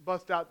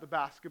bust out the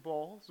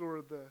basketballs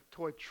or the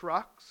toy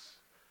trucks,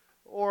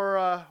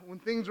 or when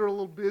things are a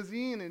little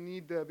busy and I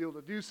need to be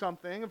able to do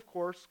something, of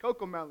course,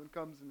 Coco Melon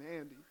comes in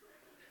handy.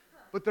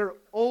 But there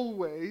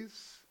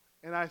always,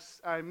 and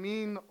I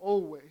mean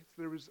always,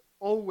 there is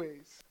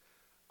always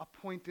a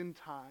point in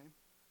time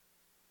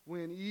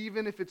when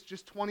even if it's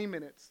just 20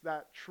 minutes,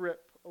 that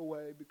trip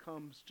away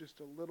becomes just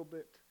a little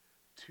bit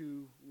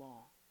too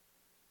long.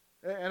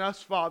 And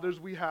us fathers,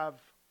 we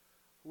have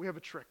a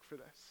trick for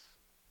this.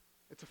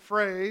 It's a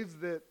phrase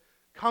that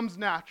comes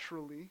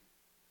naturally.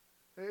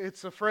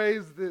 It's a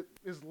phrase that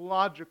is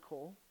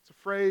logical. It's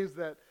a phrase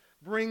that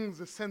brings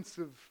a sense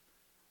of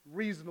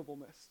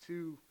reasonableness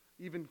to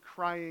even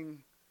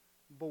crying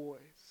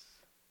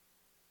boys.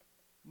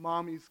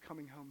 Mommy's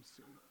coming home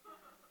soon.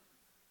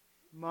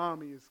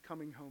 Mommy is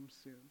coming home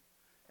soon.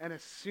 And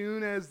as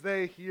soon as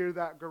they hear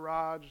that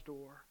garage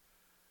door,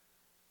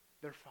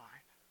 they're fine.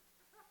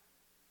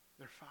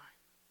 They're fine.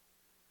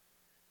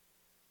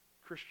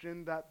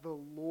 Christian, that the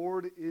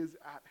Lord is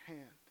at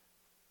hand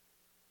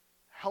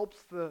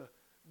helps the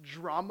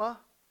drama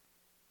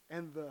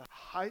and the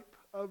hype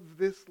of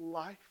this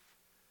life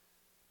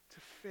to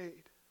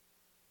fade.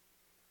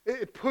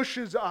 It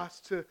pushes us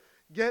to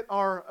get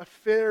our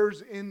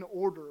affairs in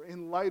order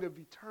in light of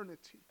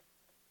eternity.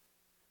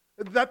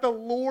 That the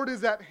Lord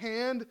is at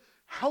hand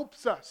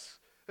helps us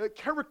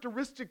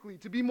characteristically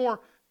to be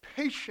more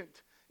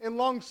patient and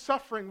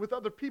long-suffering with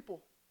other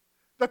people.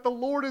 That the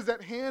Lord is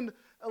at hand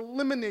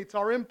eliminates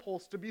our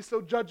impulse to be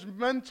so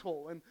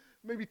judgmental and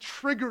maybe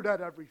triggered at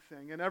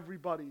everything and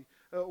everybody,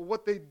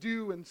 what they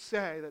do and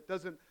say that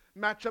doesn't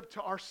match up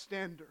to our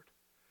standard.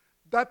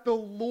 That the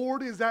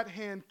Lord is at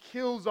hand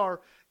kills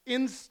our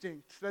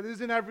instinct that is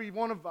in every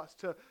one of us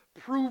to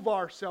prove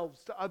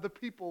ourselves to other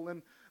people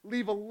and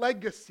leave a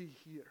legacy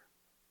here.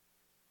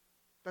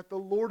 That the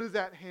Lord is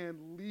at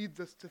hand leads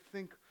us to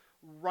think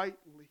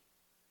rightly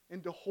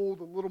and to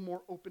hold a little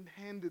more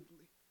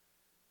open-handedly.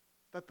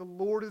 that the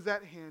Lord is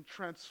at hand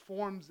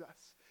transforms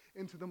us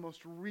into the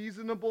most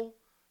reasonable,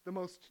 the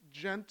most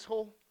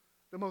gentle,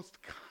 the most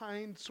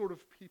kind sort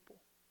of people.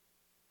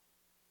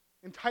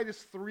 In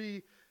Titus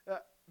 3,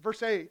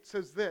 verse 8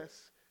 says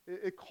this.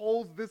 It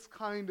calls this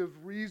kind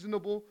of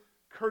reasonable,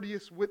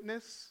 courteous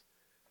witness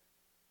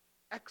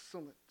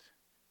excellent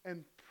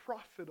and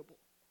profitable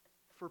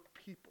for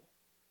people.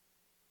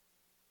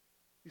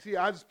 You see,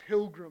 as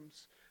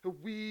pilgrims,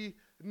 we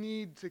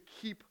need to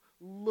keep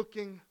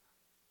looking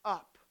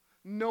up,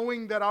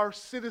 knowing that our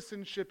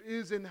citizenship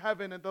is in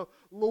heaven and the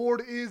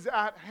Lord is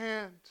at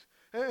hand.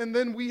 And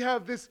then we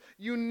have this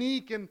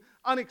unique and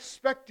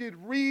unexpected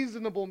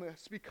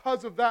reasonableness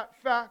because of that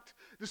fact,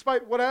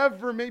 despite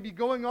whatever may be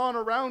going on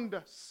around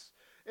us.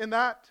 And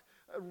that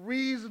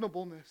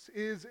reasonableness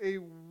is a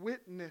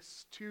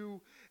witness to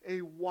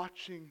a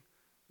watching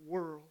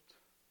world.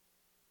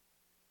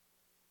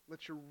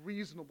 Let your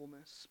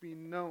reasonableness be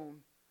known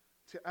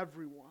to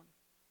everyone.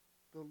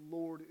 The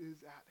Lord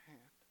is at hand.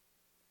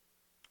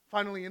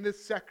 Finally, in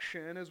this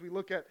section, as we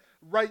look at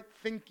right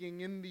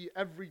thinking in the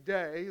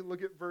everyday,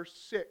 look at verse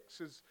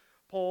 6 as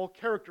Paul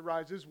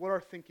characterizes what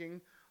our thinking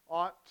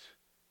ought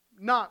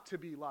not to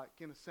be like,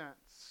 in a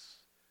sense.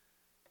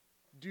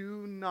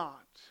 Do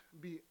not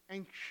be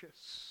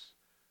anxious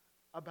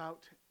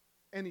about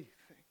anything.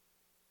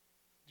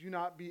 Do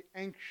not be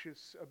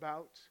anxious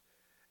about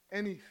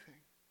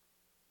anything.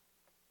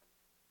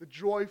 The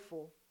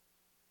joyful,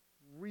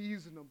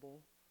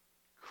 reasonable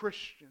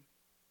Christian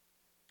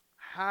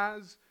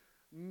has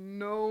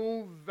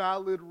no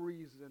valid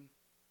reason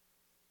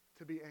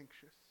to be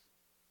anxious.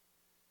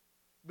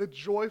 The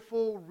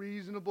joyful,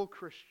 reasonable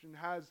Christian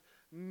has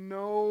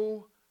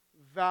no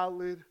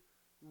valid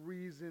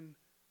reason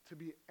to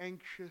be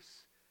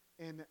anxious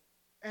in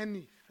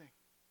anything.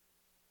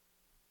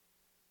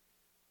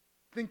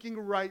 Thinking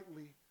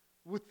rightly,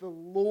 with the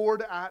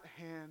Lord at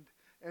hand,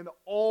 and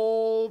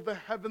all the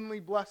heavenly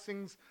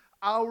blessings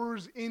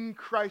ours in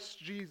Christ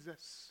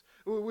Jesus,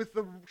 with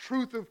the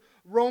truth of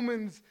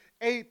Romans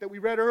 8 that we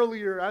read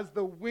earlier as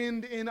the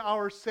wind in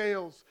our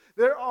sails.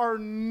 There are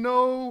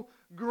no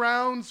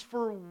grounds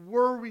for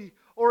worry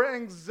or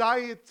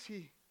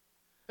anxiety.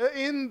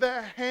 In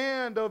the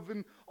hand of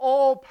an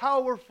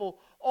all-powerful,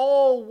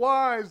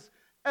 all-wise,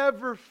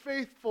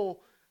 ever-faithful,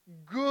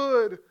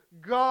 good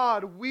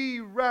God, we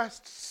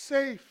rest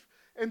safe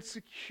and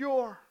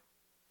secure.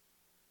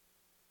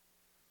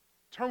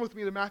 Turn with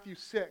me to Matthew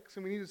 6,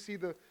 and we need to see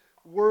the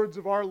words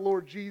of our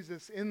Lord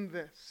Jesus in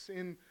this,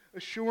 in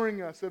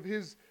assuring us of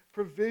His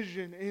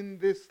provision in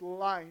this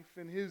life,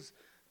 and His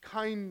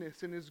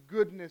kindness, and His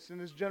goodness, and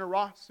His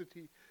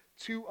generosity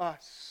to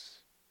us.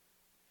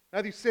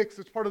 Matthew 6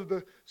 is part of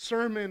the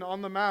Sermon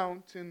on the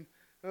Mount, and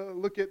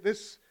look at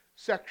this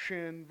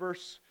section,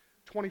 verse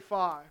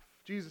 25.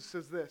 Jesus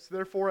says this,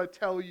 "Therefore I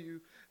tell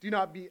you, do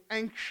not be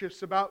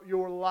anxious about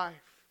your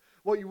life,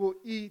 what you will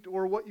eat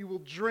or what you will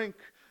drink,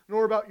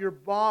 nor about your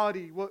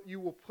body, what you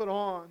will put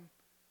on.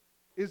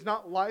 Is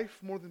not life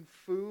more than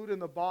food,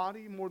 and the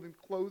body more than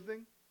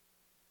clothing?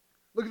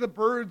 Look at the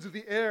birds of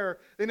the air.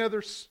 They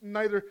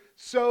neither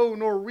sow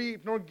nor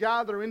reap nor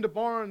gather into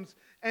barns,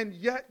 and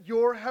yet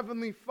your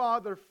heavenly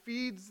Father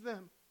feeds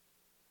them.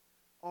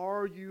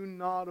 Are you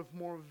not of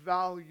more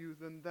value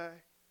than they?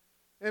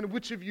 And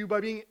which of you,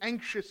 by being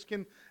anxious,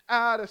 can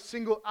add a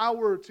single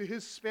hour to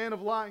his span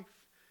of life?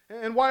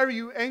 And why are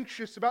you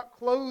anxious about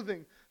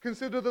clothing?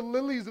 Consider the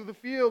lilies of the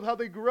field, how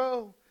they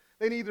grow.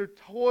 They neither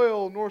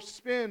toil nor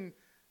spin.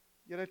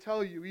 Yet I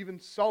tell you, even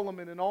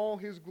Solomon in all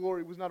his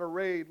glory was not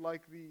arrayed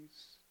like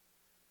these.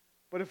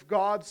 But if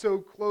God so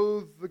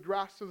clothes the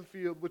grass of the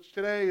field, which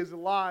today is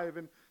alive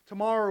and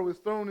tomorrow is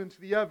thrown into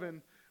the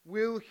oven,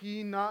 will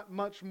He not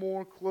much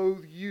more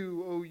clothe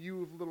you, O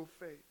you of little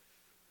faith?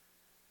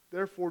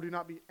 Therefore do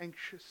not be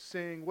anxious,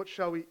 saying, what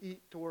shall we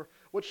eat, or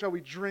what shall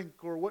we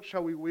drink, or what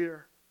shall we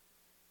wear?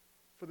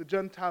 For the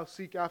Gentiles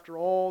seek after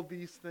all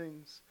these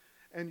things,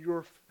 and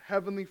your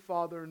heavenly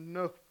Father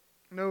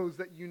knows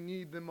that you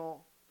need them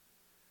all.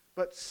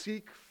 But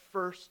seek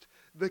first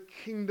the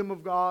kingdom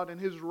of God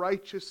and His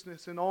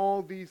righteousness, and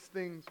all these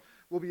things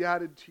will be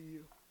added to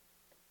you.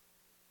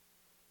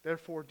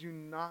 Therefore, do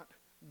not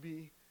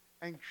be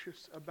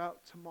anxious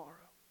about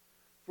tomorrow,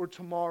 for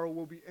tomorrow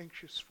will be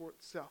anxious for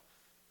itself.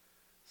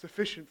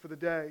 Sufficient for the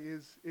day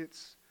is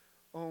its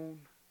own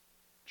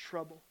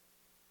trouble.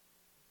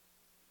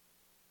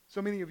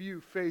 So many of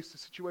you face a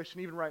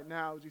situation even right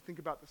now as you think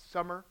about the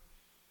summer.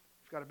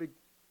 You've got a big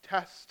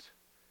test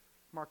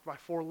marked by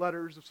 4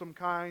 letters of some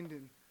kind,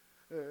 and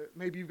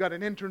maybe you've got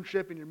an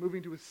internship and you're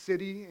moving to a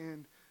city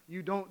and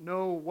you don't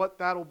know what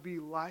that'll be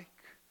like.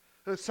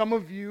 Some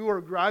of you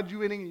are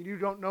graduating and you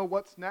don't know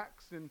what's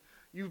next, and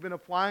you've been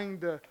applying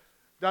to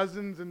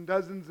dozens and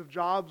dozens of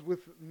jobs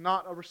with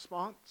not a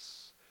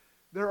response.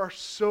 There are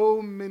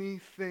so many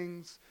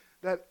things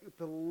that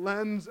the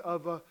lens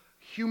of a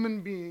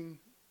human being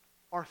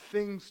are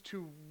things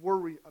to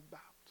worry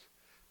about,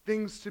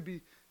 things to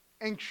be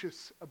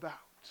anxious about.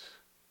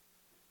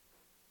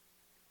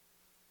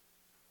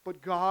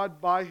 But God,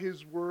 by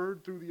His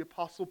word, through the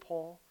Apostle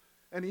Paul,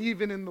 and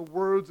even in the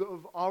words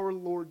of our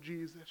Lord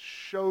Jesus,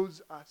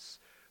 shows us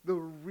the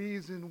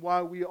reason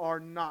why we are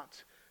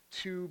not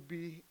to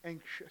be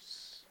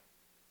anxious.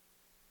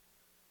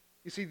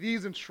 You see,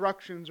 these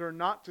instructions are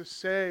not to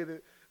say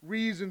that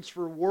reasons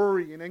for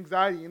worry and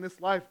anxiety in this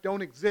life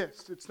don't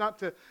exist. It's not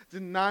to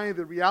deny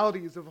the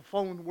realities of a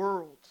fallen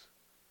world.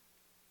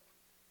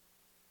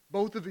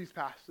 Both of these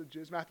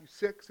passages, Matthew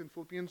 6 and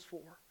Philippians 4,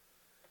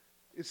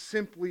 is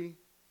simply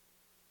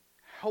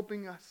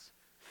helping us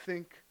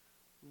think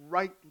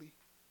rightly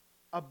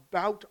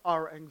about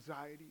our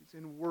anxieties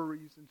and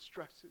worries and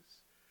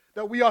stresses.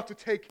 That we ought to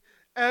take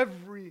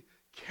every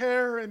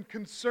care and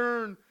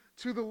concern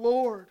to the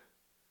Lord.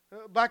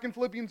 Back in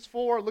Philippians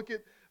 4, look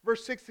at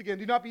verse 6 again.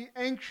 Do not be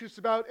anxious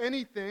about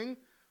anything,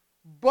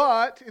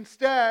 but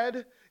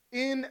instead,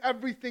 in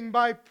everything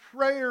by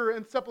prayer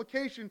and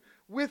supplication,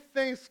 with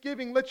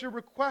thanksgiving, let your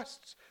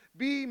requests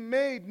be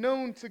made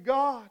known to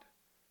God.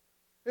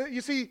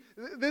 You see,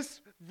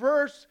 this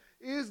verse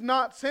is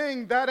not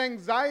saying that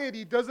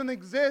anxiety doesn't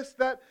exist,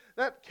 that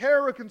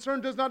care or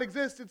concern does not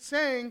exist. It's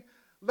saying,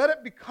 let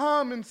it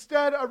become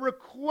instead a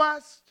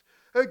request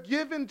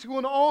given to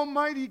an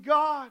almighty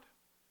God.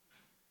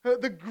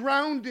 The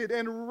grounded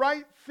and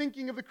right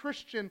thinking of the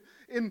Christian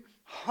in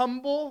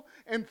humble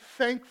and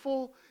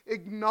thankful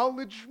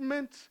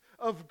acknowledgement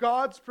of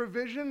God's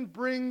provision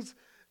brings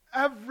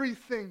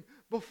everything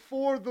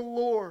before the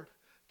Lord,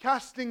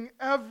 casting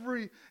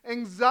every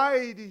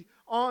anxiety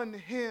on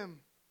Him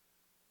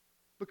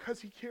because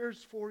He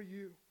cares for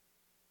you.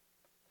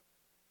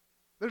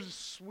 There's a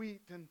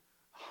sweet and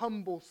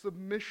humble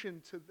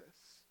submission to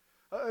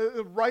this,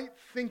 a right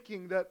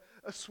thinking that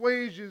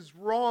assuages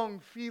wrong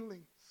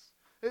feelings.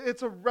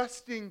 It's a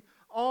resting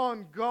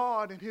on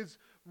God and His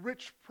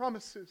rich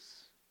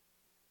promises.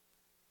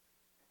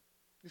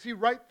 You see,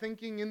 right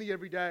thinking in the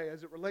everyday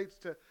as it relates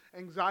to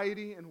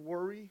anxiety and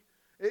worry,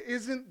 it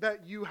isn't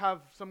that you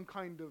have some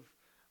kind of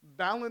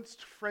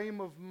balanced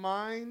frame of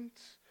mind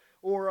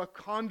or a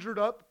conjured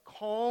up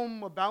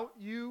calm about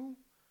you.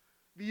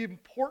 The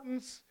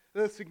importance,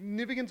 the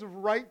significance of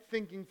right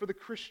thinking for the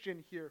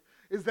Christian here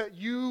is that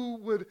you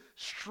would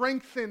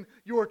strengthen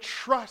your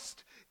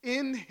trust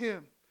in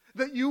Him.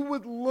 That you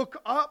would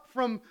look up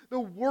from the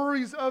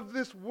worries of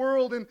this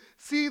world and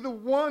see the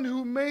one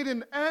who made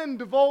an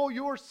end of all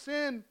your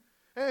sin.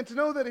 And to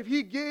know that if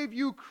He gave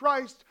you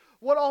Christ,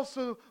 what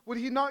also would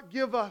He not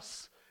give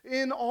us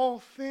in all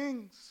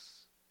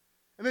things?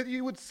 And that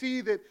you would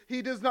see that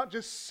He does not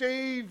just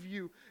save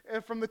you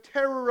from the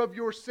terror of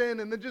your sin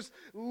and then just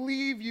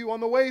leave you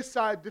on the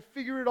wayside to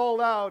figure it all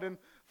out and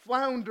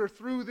flounder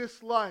through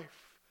this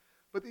life,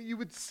 but that you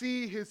would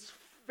see His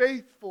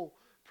faithful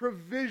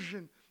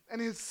provision and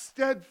His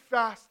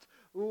steadfast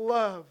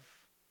love.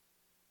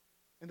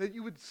 And that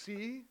you would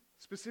see,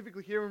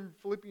 specifically here in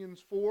Philippians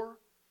 4,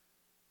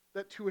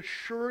 that to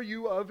assure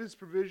you of His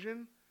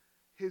provision,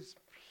 His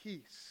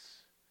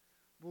peace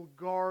will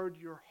guard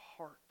your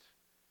heart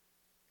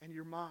and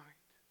your mind.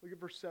 Look at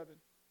verse 7.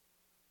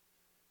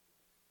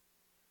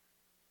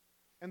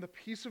 And the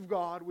peace of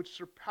God, which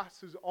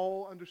surpasses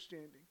all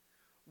understanding,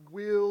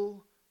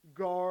 will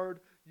guard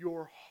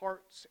your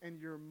hearts and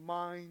your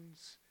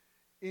minds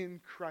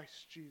in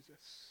Christ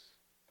Jesus.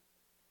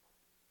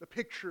 The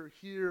picture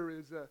here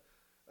is a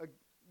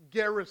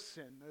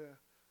garrison, an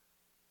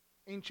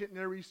ancient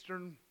Near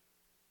Eastern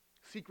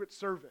secret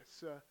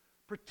service, a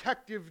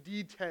protective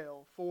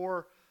detail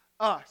for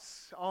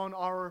us on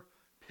our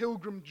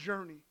pilgrim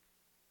journey.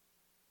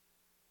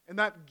 And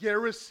that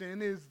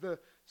garrison is the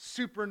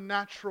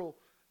supernatural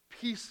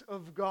peace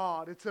of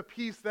God. It's a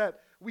peace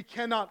that we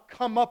cannot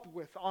come up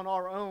with on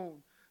our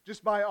own,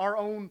 just by our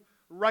own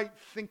right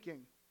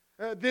thinking.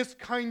 This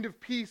kind of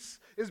peace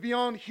is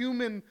beyond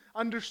human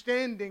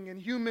understanding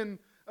and human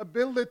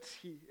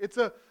ability. It's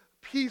a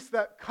peace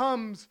that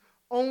comes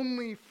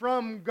only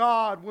from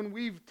God when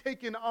we've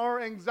taken our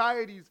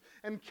anxieties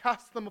and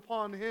cast them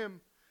upon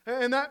Him.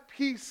 And that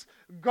peace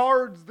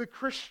guards the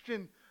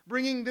Christian,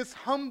 bringing this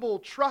humble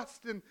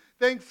trust and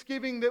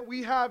thanksgiving that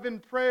we have in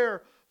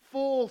prayer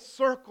full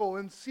circle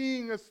and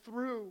seeing us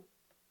through.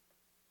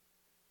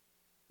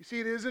 You see,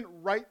 it isn't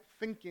right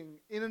thinking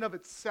in and of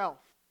itself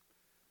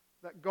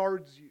that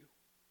guards you.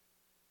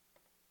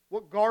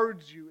 What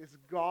guards you is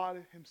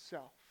God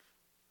Himself.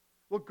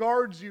 What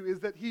guards you is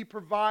that He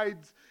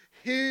provides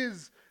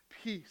His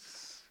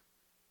peace.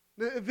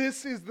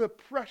 This is the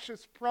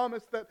precious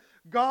promise that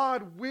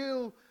God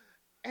will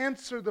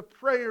answer the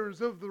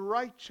prayers of the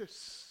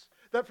righteous.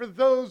 That for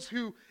those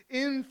who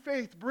in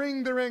faith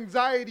bring their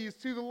anxieties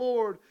to the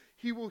Lord,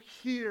 He will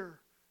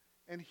hear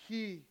and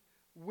He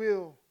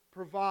will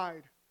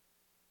provide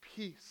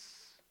peace.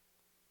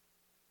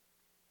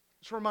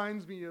 This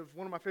reminds me of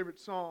one of my favorite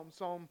Psalms,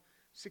 Psalm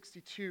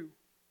 62. You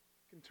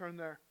can turn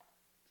there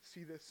to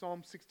see this,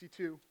 Psalm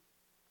 62.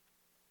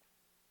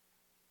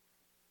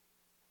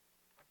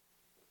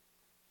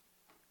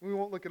 We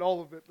won't look at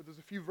all of it, but there's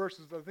a few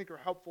verses that I think are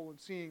helpful in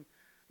seeing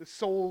the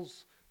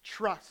soul's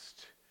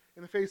trust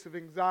in the face of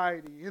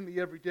anxiety in the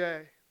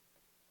everyday.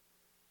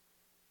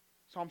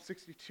 Psalm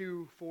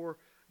 62, for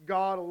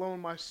God alone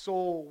my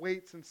soul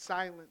waits in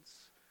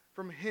silence.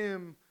 From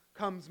him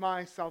comes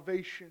my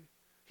salvation.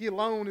 He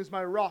alone is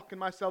my rock and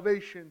my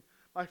salvation,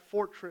 my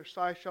fortress.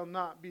 I shall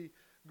not be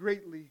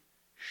greatly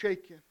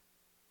shaken.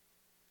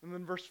 And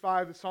then verse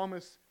 5, the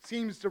psalmist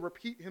seems to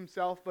repeat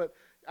himself, but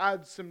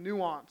adds some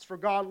nuance. For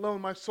God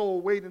alone my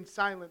soul wait in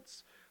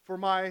silence, for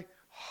my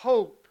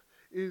hope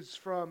is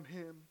from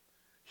him.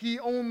 He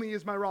only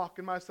is my rock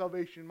and my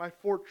salvation, my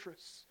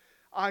fortress.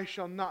 I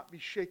shall not be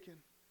shaken.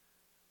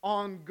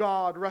 On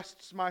God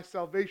rests my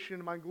salvation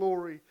and my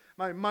glory.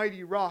 My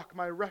mighty rock,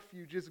 my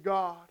refuge is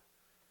God.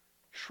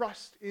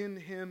 Trust in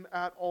him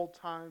at all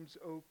times,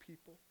 O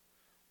people.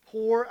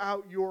 Pour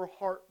out your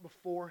heart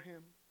before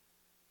him.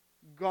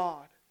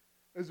 God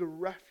is a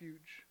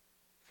refuge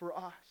for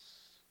us.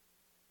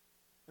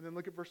 And then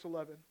look at verse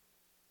 11.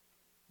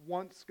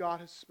 Once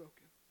God has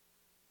spoken,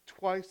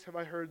 twice have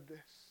I heard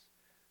this,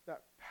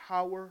 that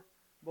power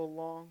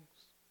belongs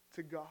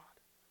to God,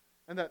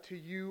 and that to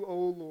you, O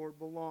Lord,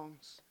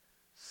 belongs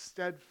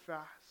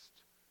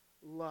steadfast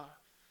love.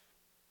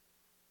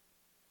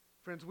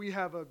 Friends, we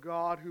have a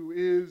God who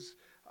is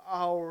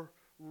our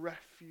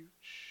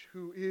refuge,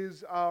 who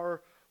is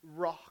our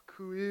rock,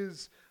 who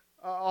is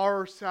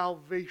our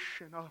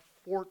salvation, a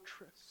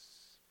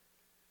fortress.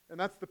 And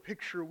that's the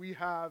picture we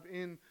have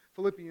in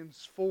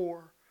Philippians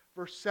 4,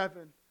 verse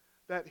 7,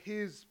 that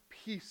his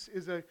peace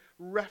is a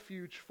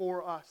refuge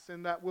for us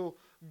and that will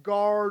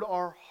guard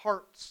our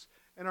hearts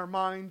and our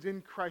minds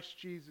in Christ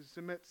Jesus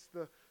amidst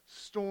the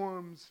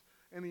storms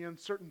and the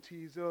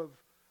uncertainties of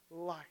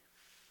life.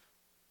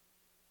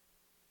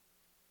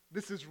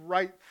 This is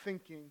right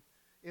thinking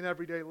in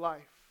everyday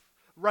life.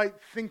 Right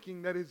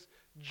thinking that is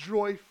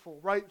joyful.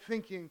 Right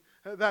thinking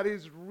that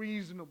is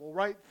reasonable.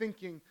 Right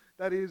thinking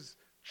that is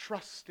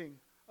trusting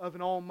of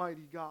an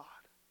almighty God.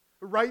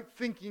 Right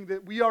thinking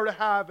that we are to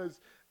have as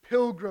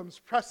pilgrims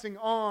pressing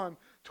on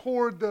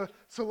toward the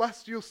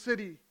celestial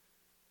city,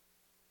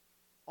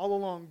 all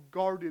along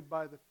guarded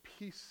by the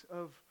peace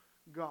of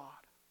God.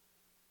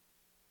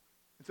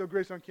 And so,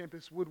 Grace on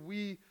Campus, would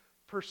we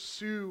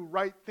pursue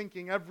right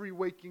thinking every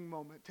waking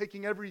moment,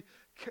 taking every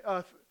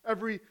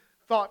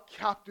thought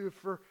captive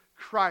for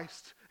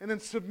Christ, and then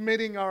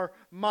submitting our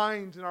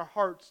minds and our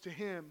hearts to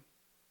him,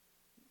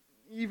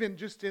 even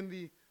just in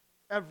the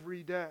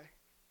everyday?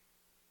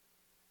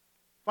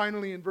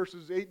 Finally, in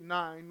verses 8 and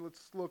 9,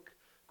 let's look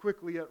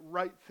quickly at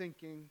right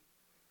thinking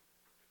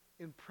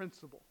in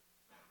principle.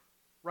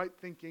 Right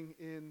thinking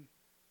in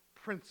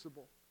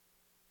principle.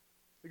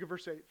 Look at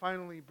verse 8.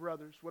 Finally,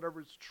 brothers,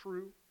 whatever is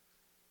true,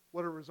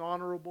 whatever is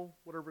honorable,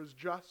 whatever is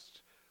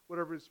just,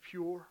 whatever is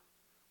pure,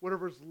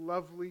 whatever is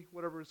lovely,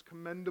 whatever is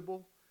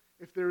commendable,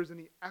 if there is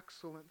any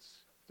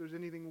excellence, if there's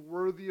anything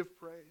worthy of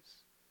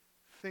praise,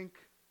 think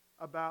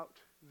about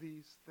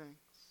these things.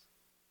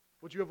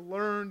 What you have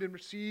learned and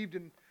received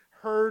and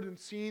heard and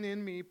seen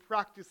in me,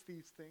 practice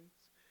these things,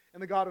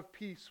 and the God of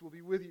peace will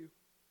be with you.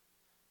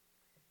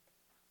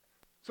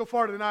 So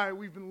far tonight,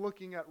 we've been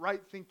looking at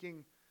right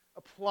thinking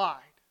applied,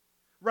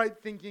 right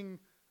thinking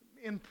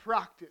in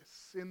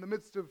practice, in the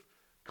midst of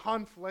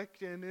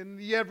conflict and in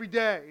the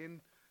everyday. And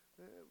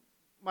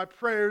my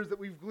prayer is that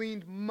we've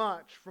gleaned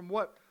much from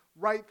what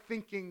right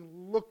thinking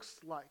looks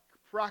like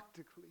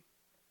practically.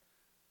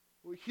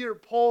 Well, here,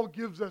 Paul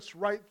gives us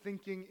right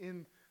thinking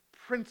in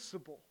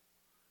principle.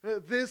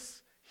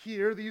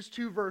 These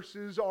two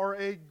verses are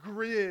a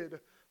grid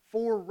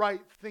for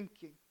right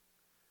thinking.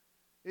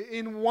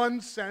 In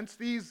one sense,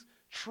 these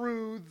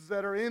truths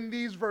that are in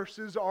these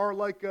verses are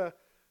like a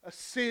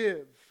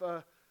sieve,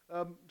 a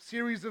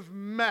series of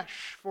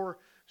mesh for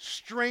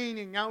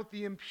straining out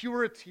the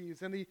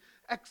impurities and the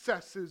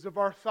excesses of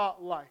our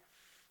thought life,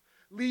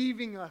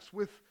 leaving us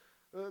with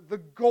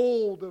the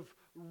gold of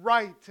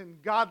right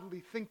and godly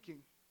thinking.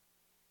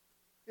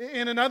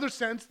 In another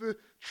sense, the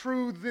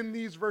truths in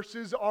these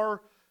verses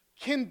are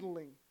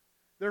kindling.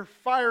 They're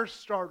fire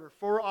starter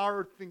for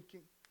our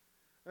thinking.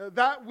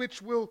 That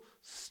which will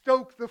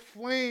stoke the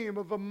flame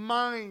of a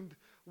mind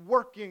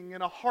working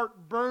and a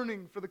heart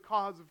burning for the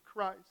cause of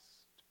Christ.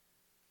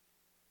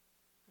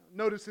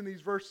 Notice in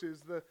these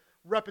verses the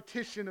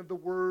repetition of the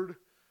word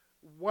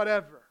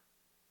whatever.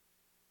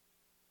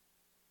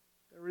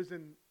 There is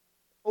an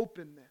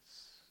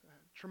openness,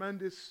 a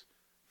tremendous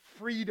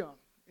freedom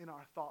in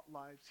our thought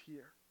lives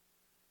here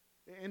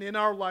and in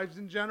our lives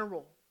in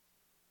general.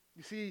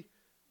 You see,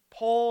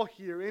 Paul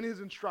here in his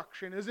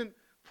instruction isn't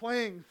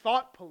playing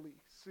thought police.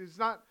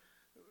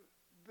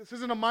 This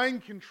isn't a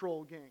mind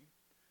control game.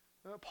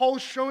 Paul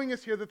is showing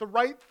us here that the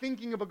right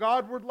thinking of a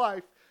Godward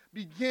life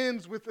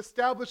begins with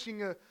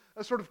establishing a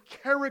sort of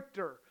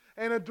character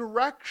and a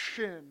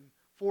direction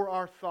for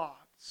our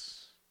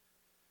thoughts.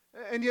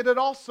 And yet it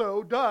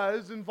also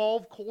does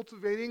involve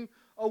cultivating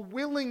a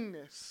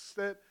willingness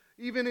that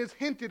even is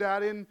hinted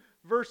at in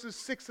verses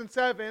 6 and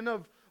 7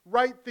 of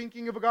right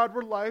thinking of a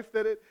Godward life,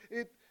 that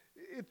it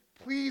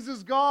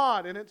pleases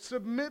God and it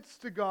submits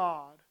to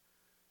God.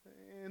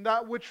 And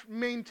that which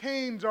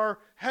maintains our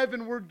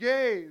heavenward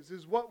gaze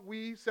is what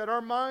we set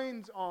our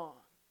minds on.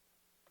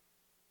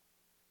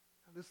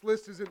 This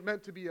list isn't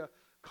meant to be a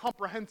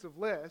comprehensive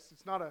list.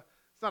 It's not a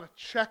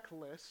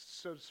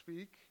checklist, so to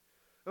speak.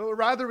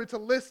 Rather, it's a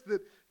list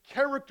that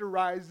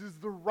characterizes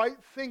the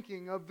right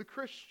thinking of the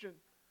Christian.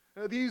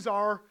 These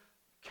are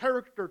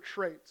character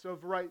traits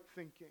of right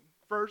thinking.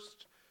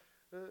 First,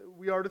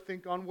 we are to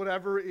think on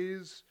whatever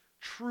is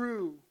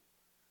true.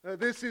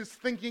 This is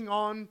thinking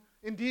on,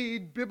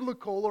 indeed,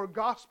 biblical or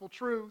gospel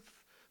truth,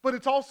 but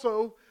it's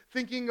also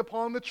thinking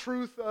upon the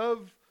truth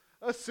of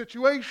a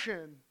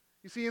situation.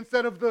 You see,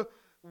 instead of the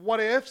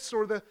what-ifs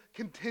or the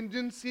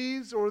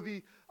contingencies or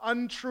the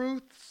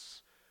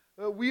untruths,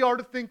 we are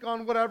to think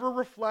on whatever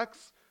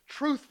reflects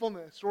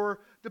truthfulness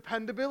or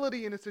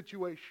dependability in a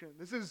situation.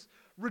 This is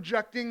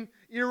rejecting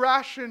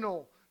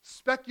irrational,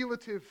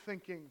 speculative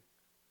thinking.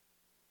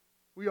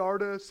 We are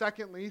to,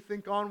 secondly,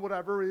 think on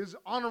whatever is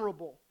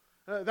honorable,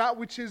 that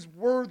which is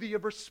worthy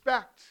of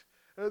respect.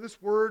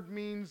 This word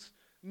means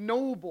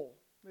noble.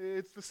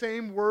 It's the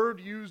same word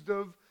used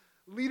of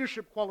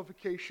leadership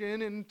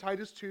qualification in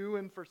Titus 2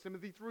 and 1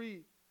 Timothy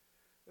 3.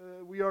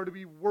 We are to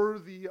be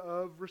worthy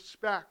of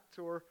respect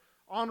or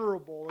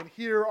honorable, and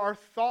here our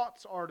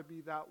thoughts are to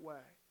be that way.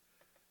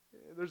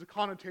 There's a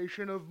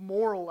connotation of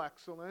moral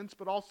excellence,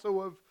 but also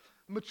of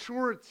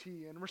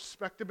maturity and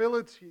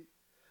respectability.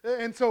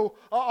 And so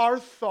our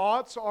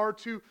thoughts are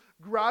to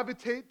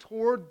gravitate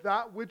toward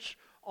that which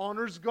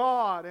honors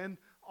God and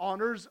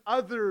honors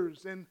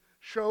others and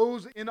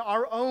shows in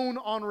our own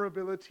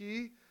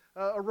honorability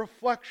a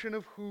reflection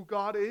of who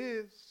God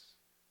is.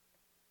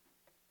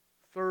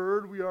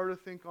 Third, we are to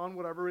think on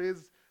whatever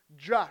is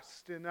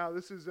just. And now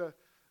this is a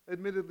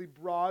admittedly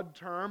broad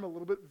term, a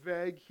little bit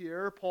vague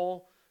here.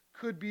 Paul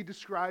could be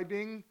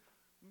describing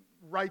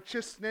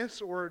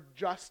righteousness or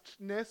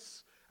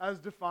justness as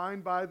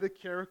defined by the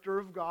character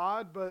of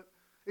God, but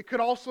it could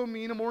also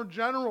mean a more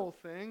general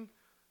thing,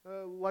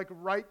 like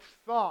right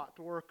thought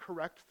or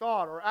correct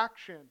thought or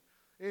action.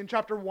 In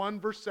chapter 1,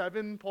 verse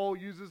 7, Paul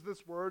uses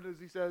this word as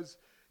he says,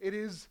 it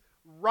is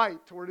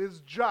right or it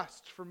is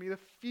just for me to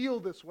feel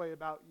this way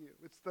about you.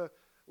 It's the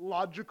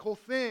logical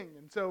thing.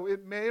 And so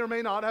it may or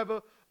may not have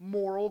a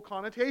moral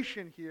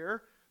connotation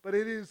here, but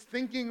it is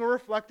thinking or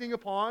reflecting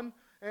upon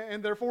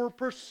and therefore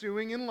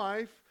pursuing in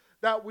life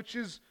that which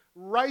is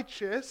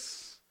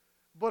righteous,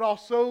 but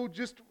also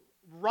just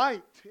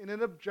right in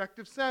an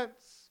objective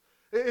sense.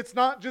 It's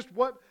not just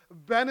what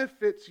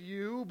benefits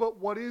you, but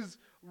what is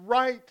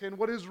right and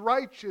what is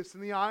righteous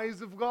in the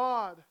eyes of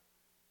God.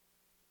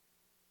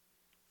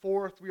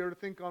 Fourth, we are to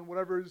think on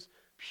whatever is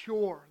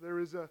pure. There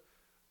is a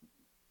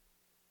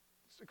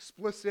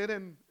explicit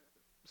and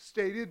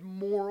stated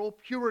moral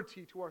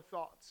purity to our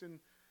thoughts and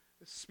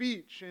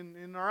speech and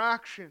in our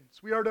actions.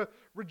 We are to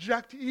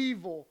reject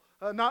evil,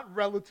 not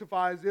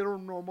relativize it or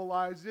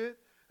normalize it.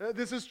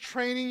 This is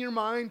training your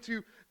mind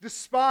to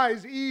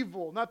despise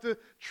evil, not to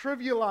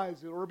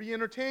trivialize it or be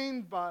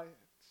entertained by it.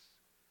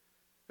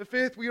 The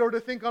fifth, we are to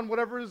think on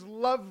whatever is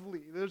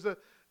lovely. There's a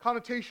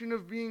connotation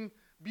of being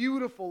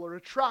beautiful or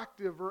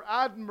attractive or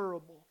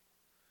admirable.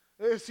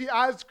 See,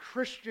 as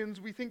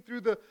Christians, we think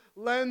through the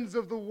lens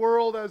of the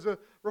world as a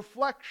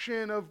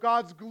reflection of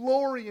God's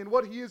glory and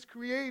what He has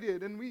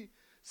created. And we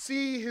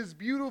see His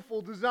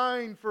beautiful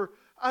design for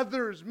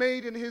others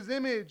made in His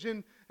image.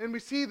 And we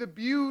see the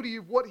beauty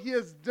of what He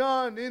has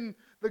done in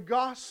the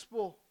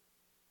gospel.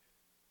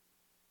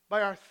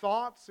 By our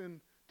thoughts,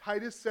 and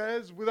Titus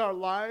says, with our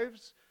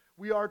lives,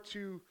 we are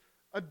to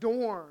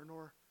adorn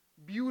or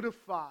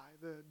beautify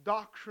the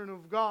doctrine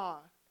of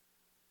God.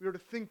 We are to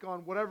think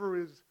on whatever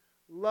is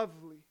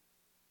lovely.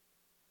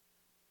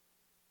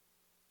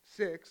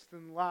 Sixth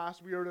and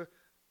last, we are to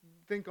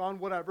think on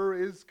whatever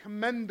is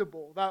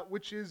commendable, that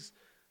which is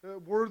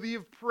worthy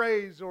of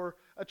praise or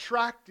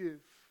attractive,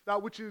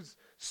 that which is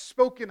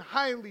spoken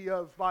highly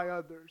of by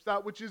others,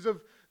 that which is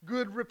of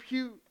good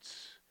repute.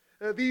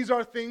 These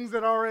are things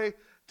that are a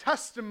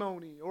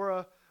testimony or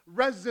a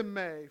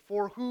resume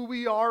for who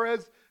we are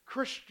as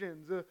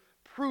Christians, a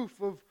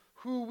proof of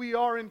who we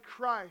are in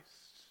Christ.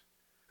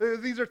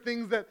 These are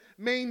things that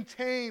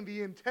maintain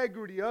the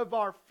integrity of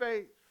our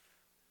faith.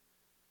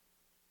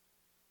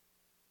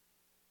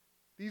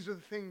 These are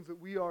the things that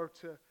we are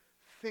to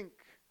think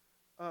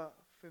of.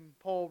 And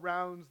Paul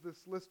rounds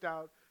this list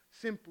out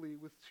simply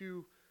with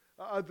two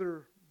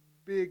other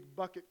big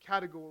bucket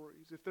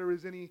categories. If there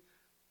is any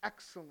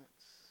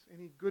excellence,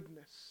 any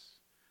goodness,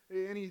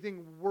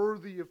 anything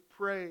worthy of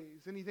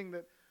praise, anything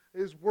that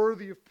is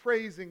worthy of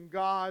praising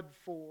God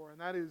for,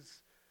 and that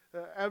is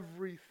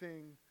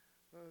everything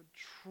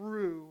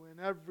true and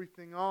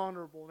everything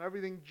honorable and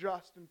everything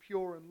just and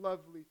pure and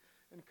lovely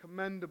and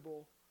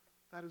commendable.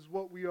 That is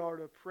what we are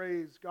to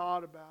praise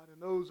God about,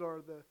 and those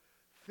are the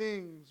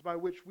things by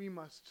which we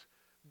must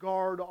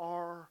guard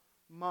our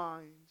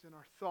minds and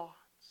our thoughts.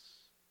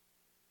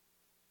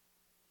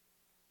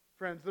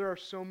 Friends, there are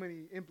so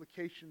many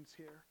implications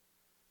here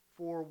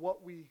for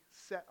what we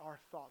set our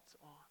thoughts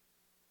on,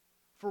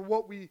 for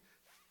what we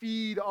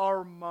feed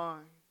our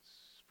minds,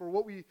 for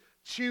what we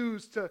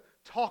choose to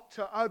talk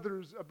to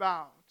others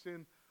about,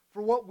 and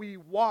for what we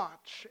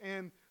watch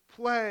and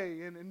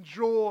play and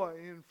enjoy,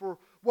 and for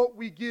what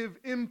we give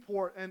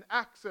import and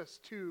access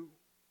to.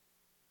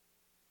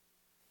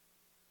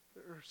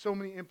 There are so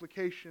many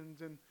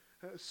implications and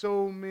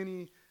so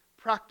many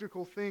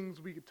practical things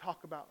we could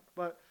talk about,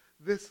 but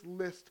this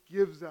list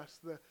gives us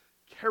the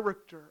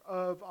character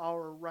of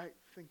our right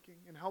thinking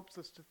and helps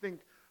us to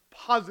think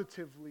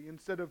positively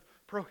instead of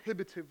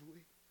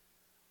prohibitively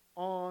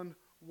on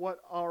what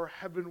our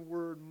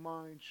heavenward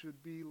mind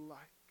should be like.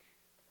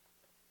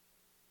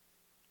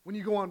 When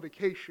you go on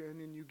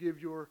vacation and you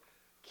give your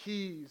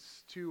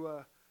keys to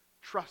a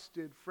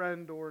trusted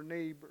friend or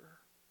neighbor,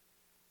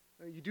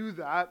 you do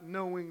that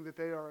knowing that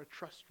they are a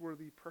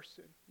trustworthy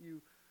person.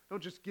 You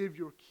don't just give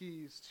your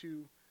keys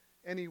to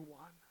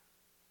anyone.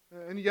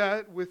 And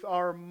yet, with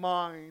our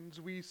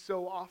minds, we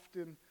so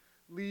often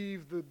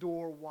leave the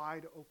door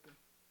wide open.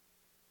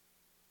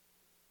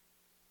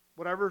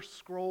 Whatever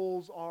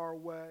scrolls our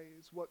way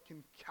is what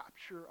can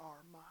capture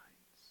our minds.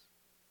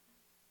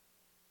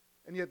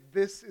 And yet,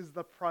 this is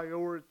the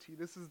priority.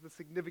 This is the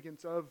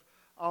significance of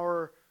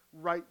our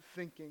right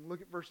thinking.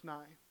 Look at verse 9.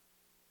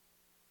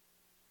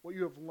 What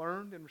you have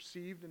learned and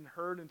received and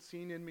heard and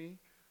seen in me,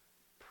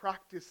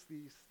 practice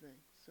these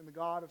things, and the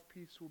God of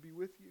peace will be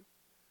with you.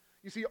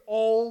 You see,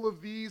 all of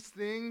these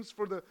things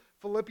for the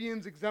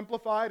Philippians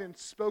exemplified and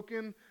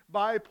spoken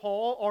by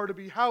Paul are to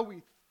be how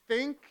we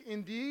think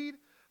indeed,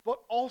 but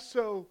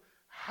also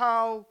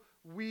how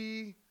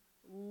we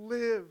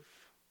live.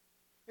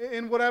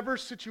 In whatever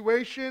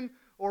situation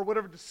or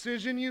whatever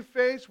decision you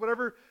face,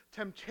 whatever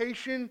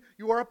temptation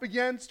you are up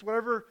against,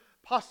 whatever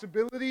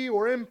possibility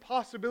or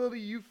impossibility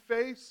you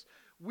face,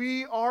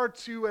 we are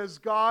to, as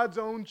God's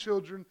own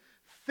children,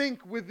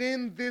 think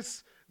within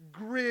this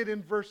grid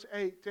in verse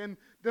 8 and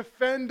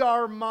defend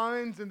our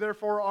minds and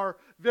therefore our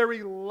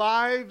very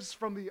lives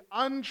from the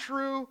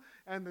untrue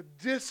and the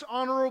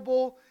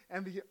dishonorable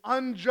and the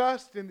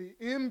unjust and the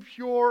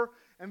impure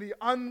and the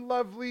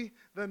unlovely,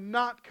 the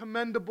not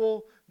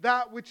commendable,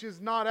 that which is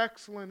not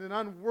excellent and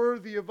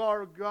unworthy of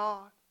our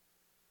God.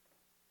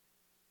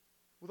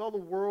 With all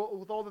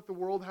that the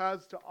world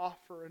has to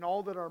offer and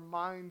all that our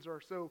minds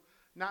are so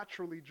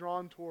naturally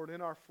drawn toward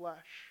in our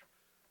flesh,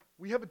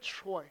 we have a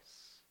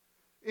choice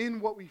in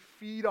what we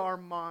feed our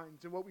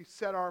minds and what we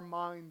set our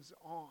minds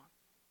on.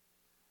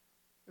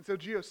 And so,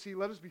 GOC,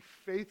 let us be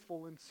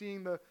faithful in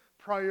seeing the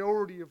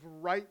priority of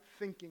right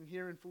thinking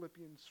here in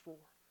Philippians 4.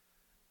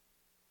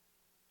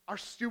 Our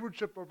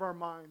stewardship of our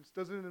minds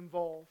doesn't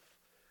involve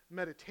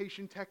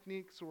meditation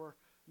techniques or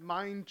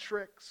mind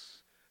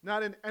tricks,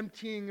 not an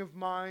emptying of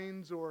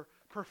minds or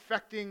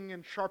perfecting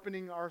and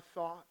sharpening our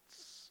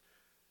thoughts.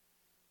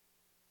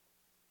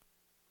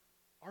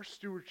 Our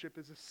stewardship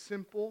is a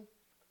simple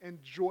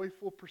and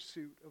joyful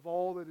pursuit of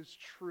all that is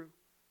true,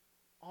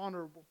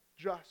 honorable,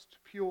 just,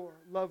 pure,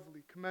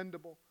 lovely,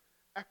 commendable,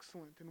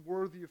 excellent, and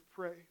worthy of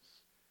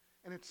praise.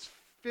 And it's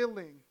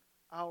filling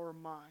our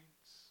minds,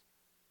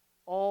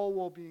 all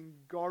while being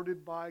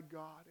guarded by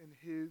God in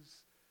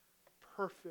His perfect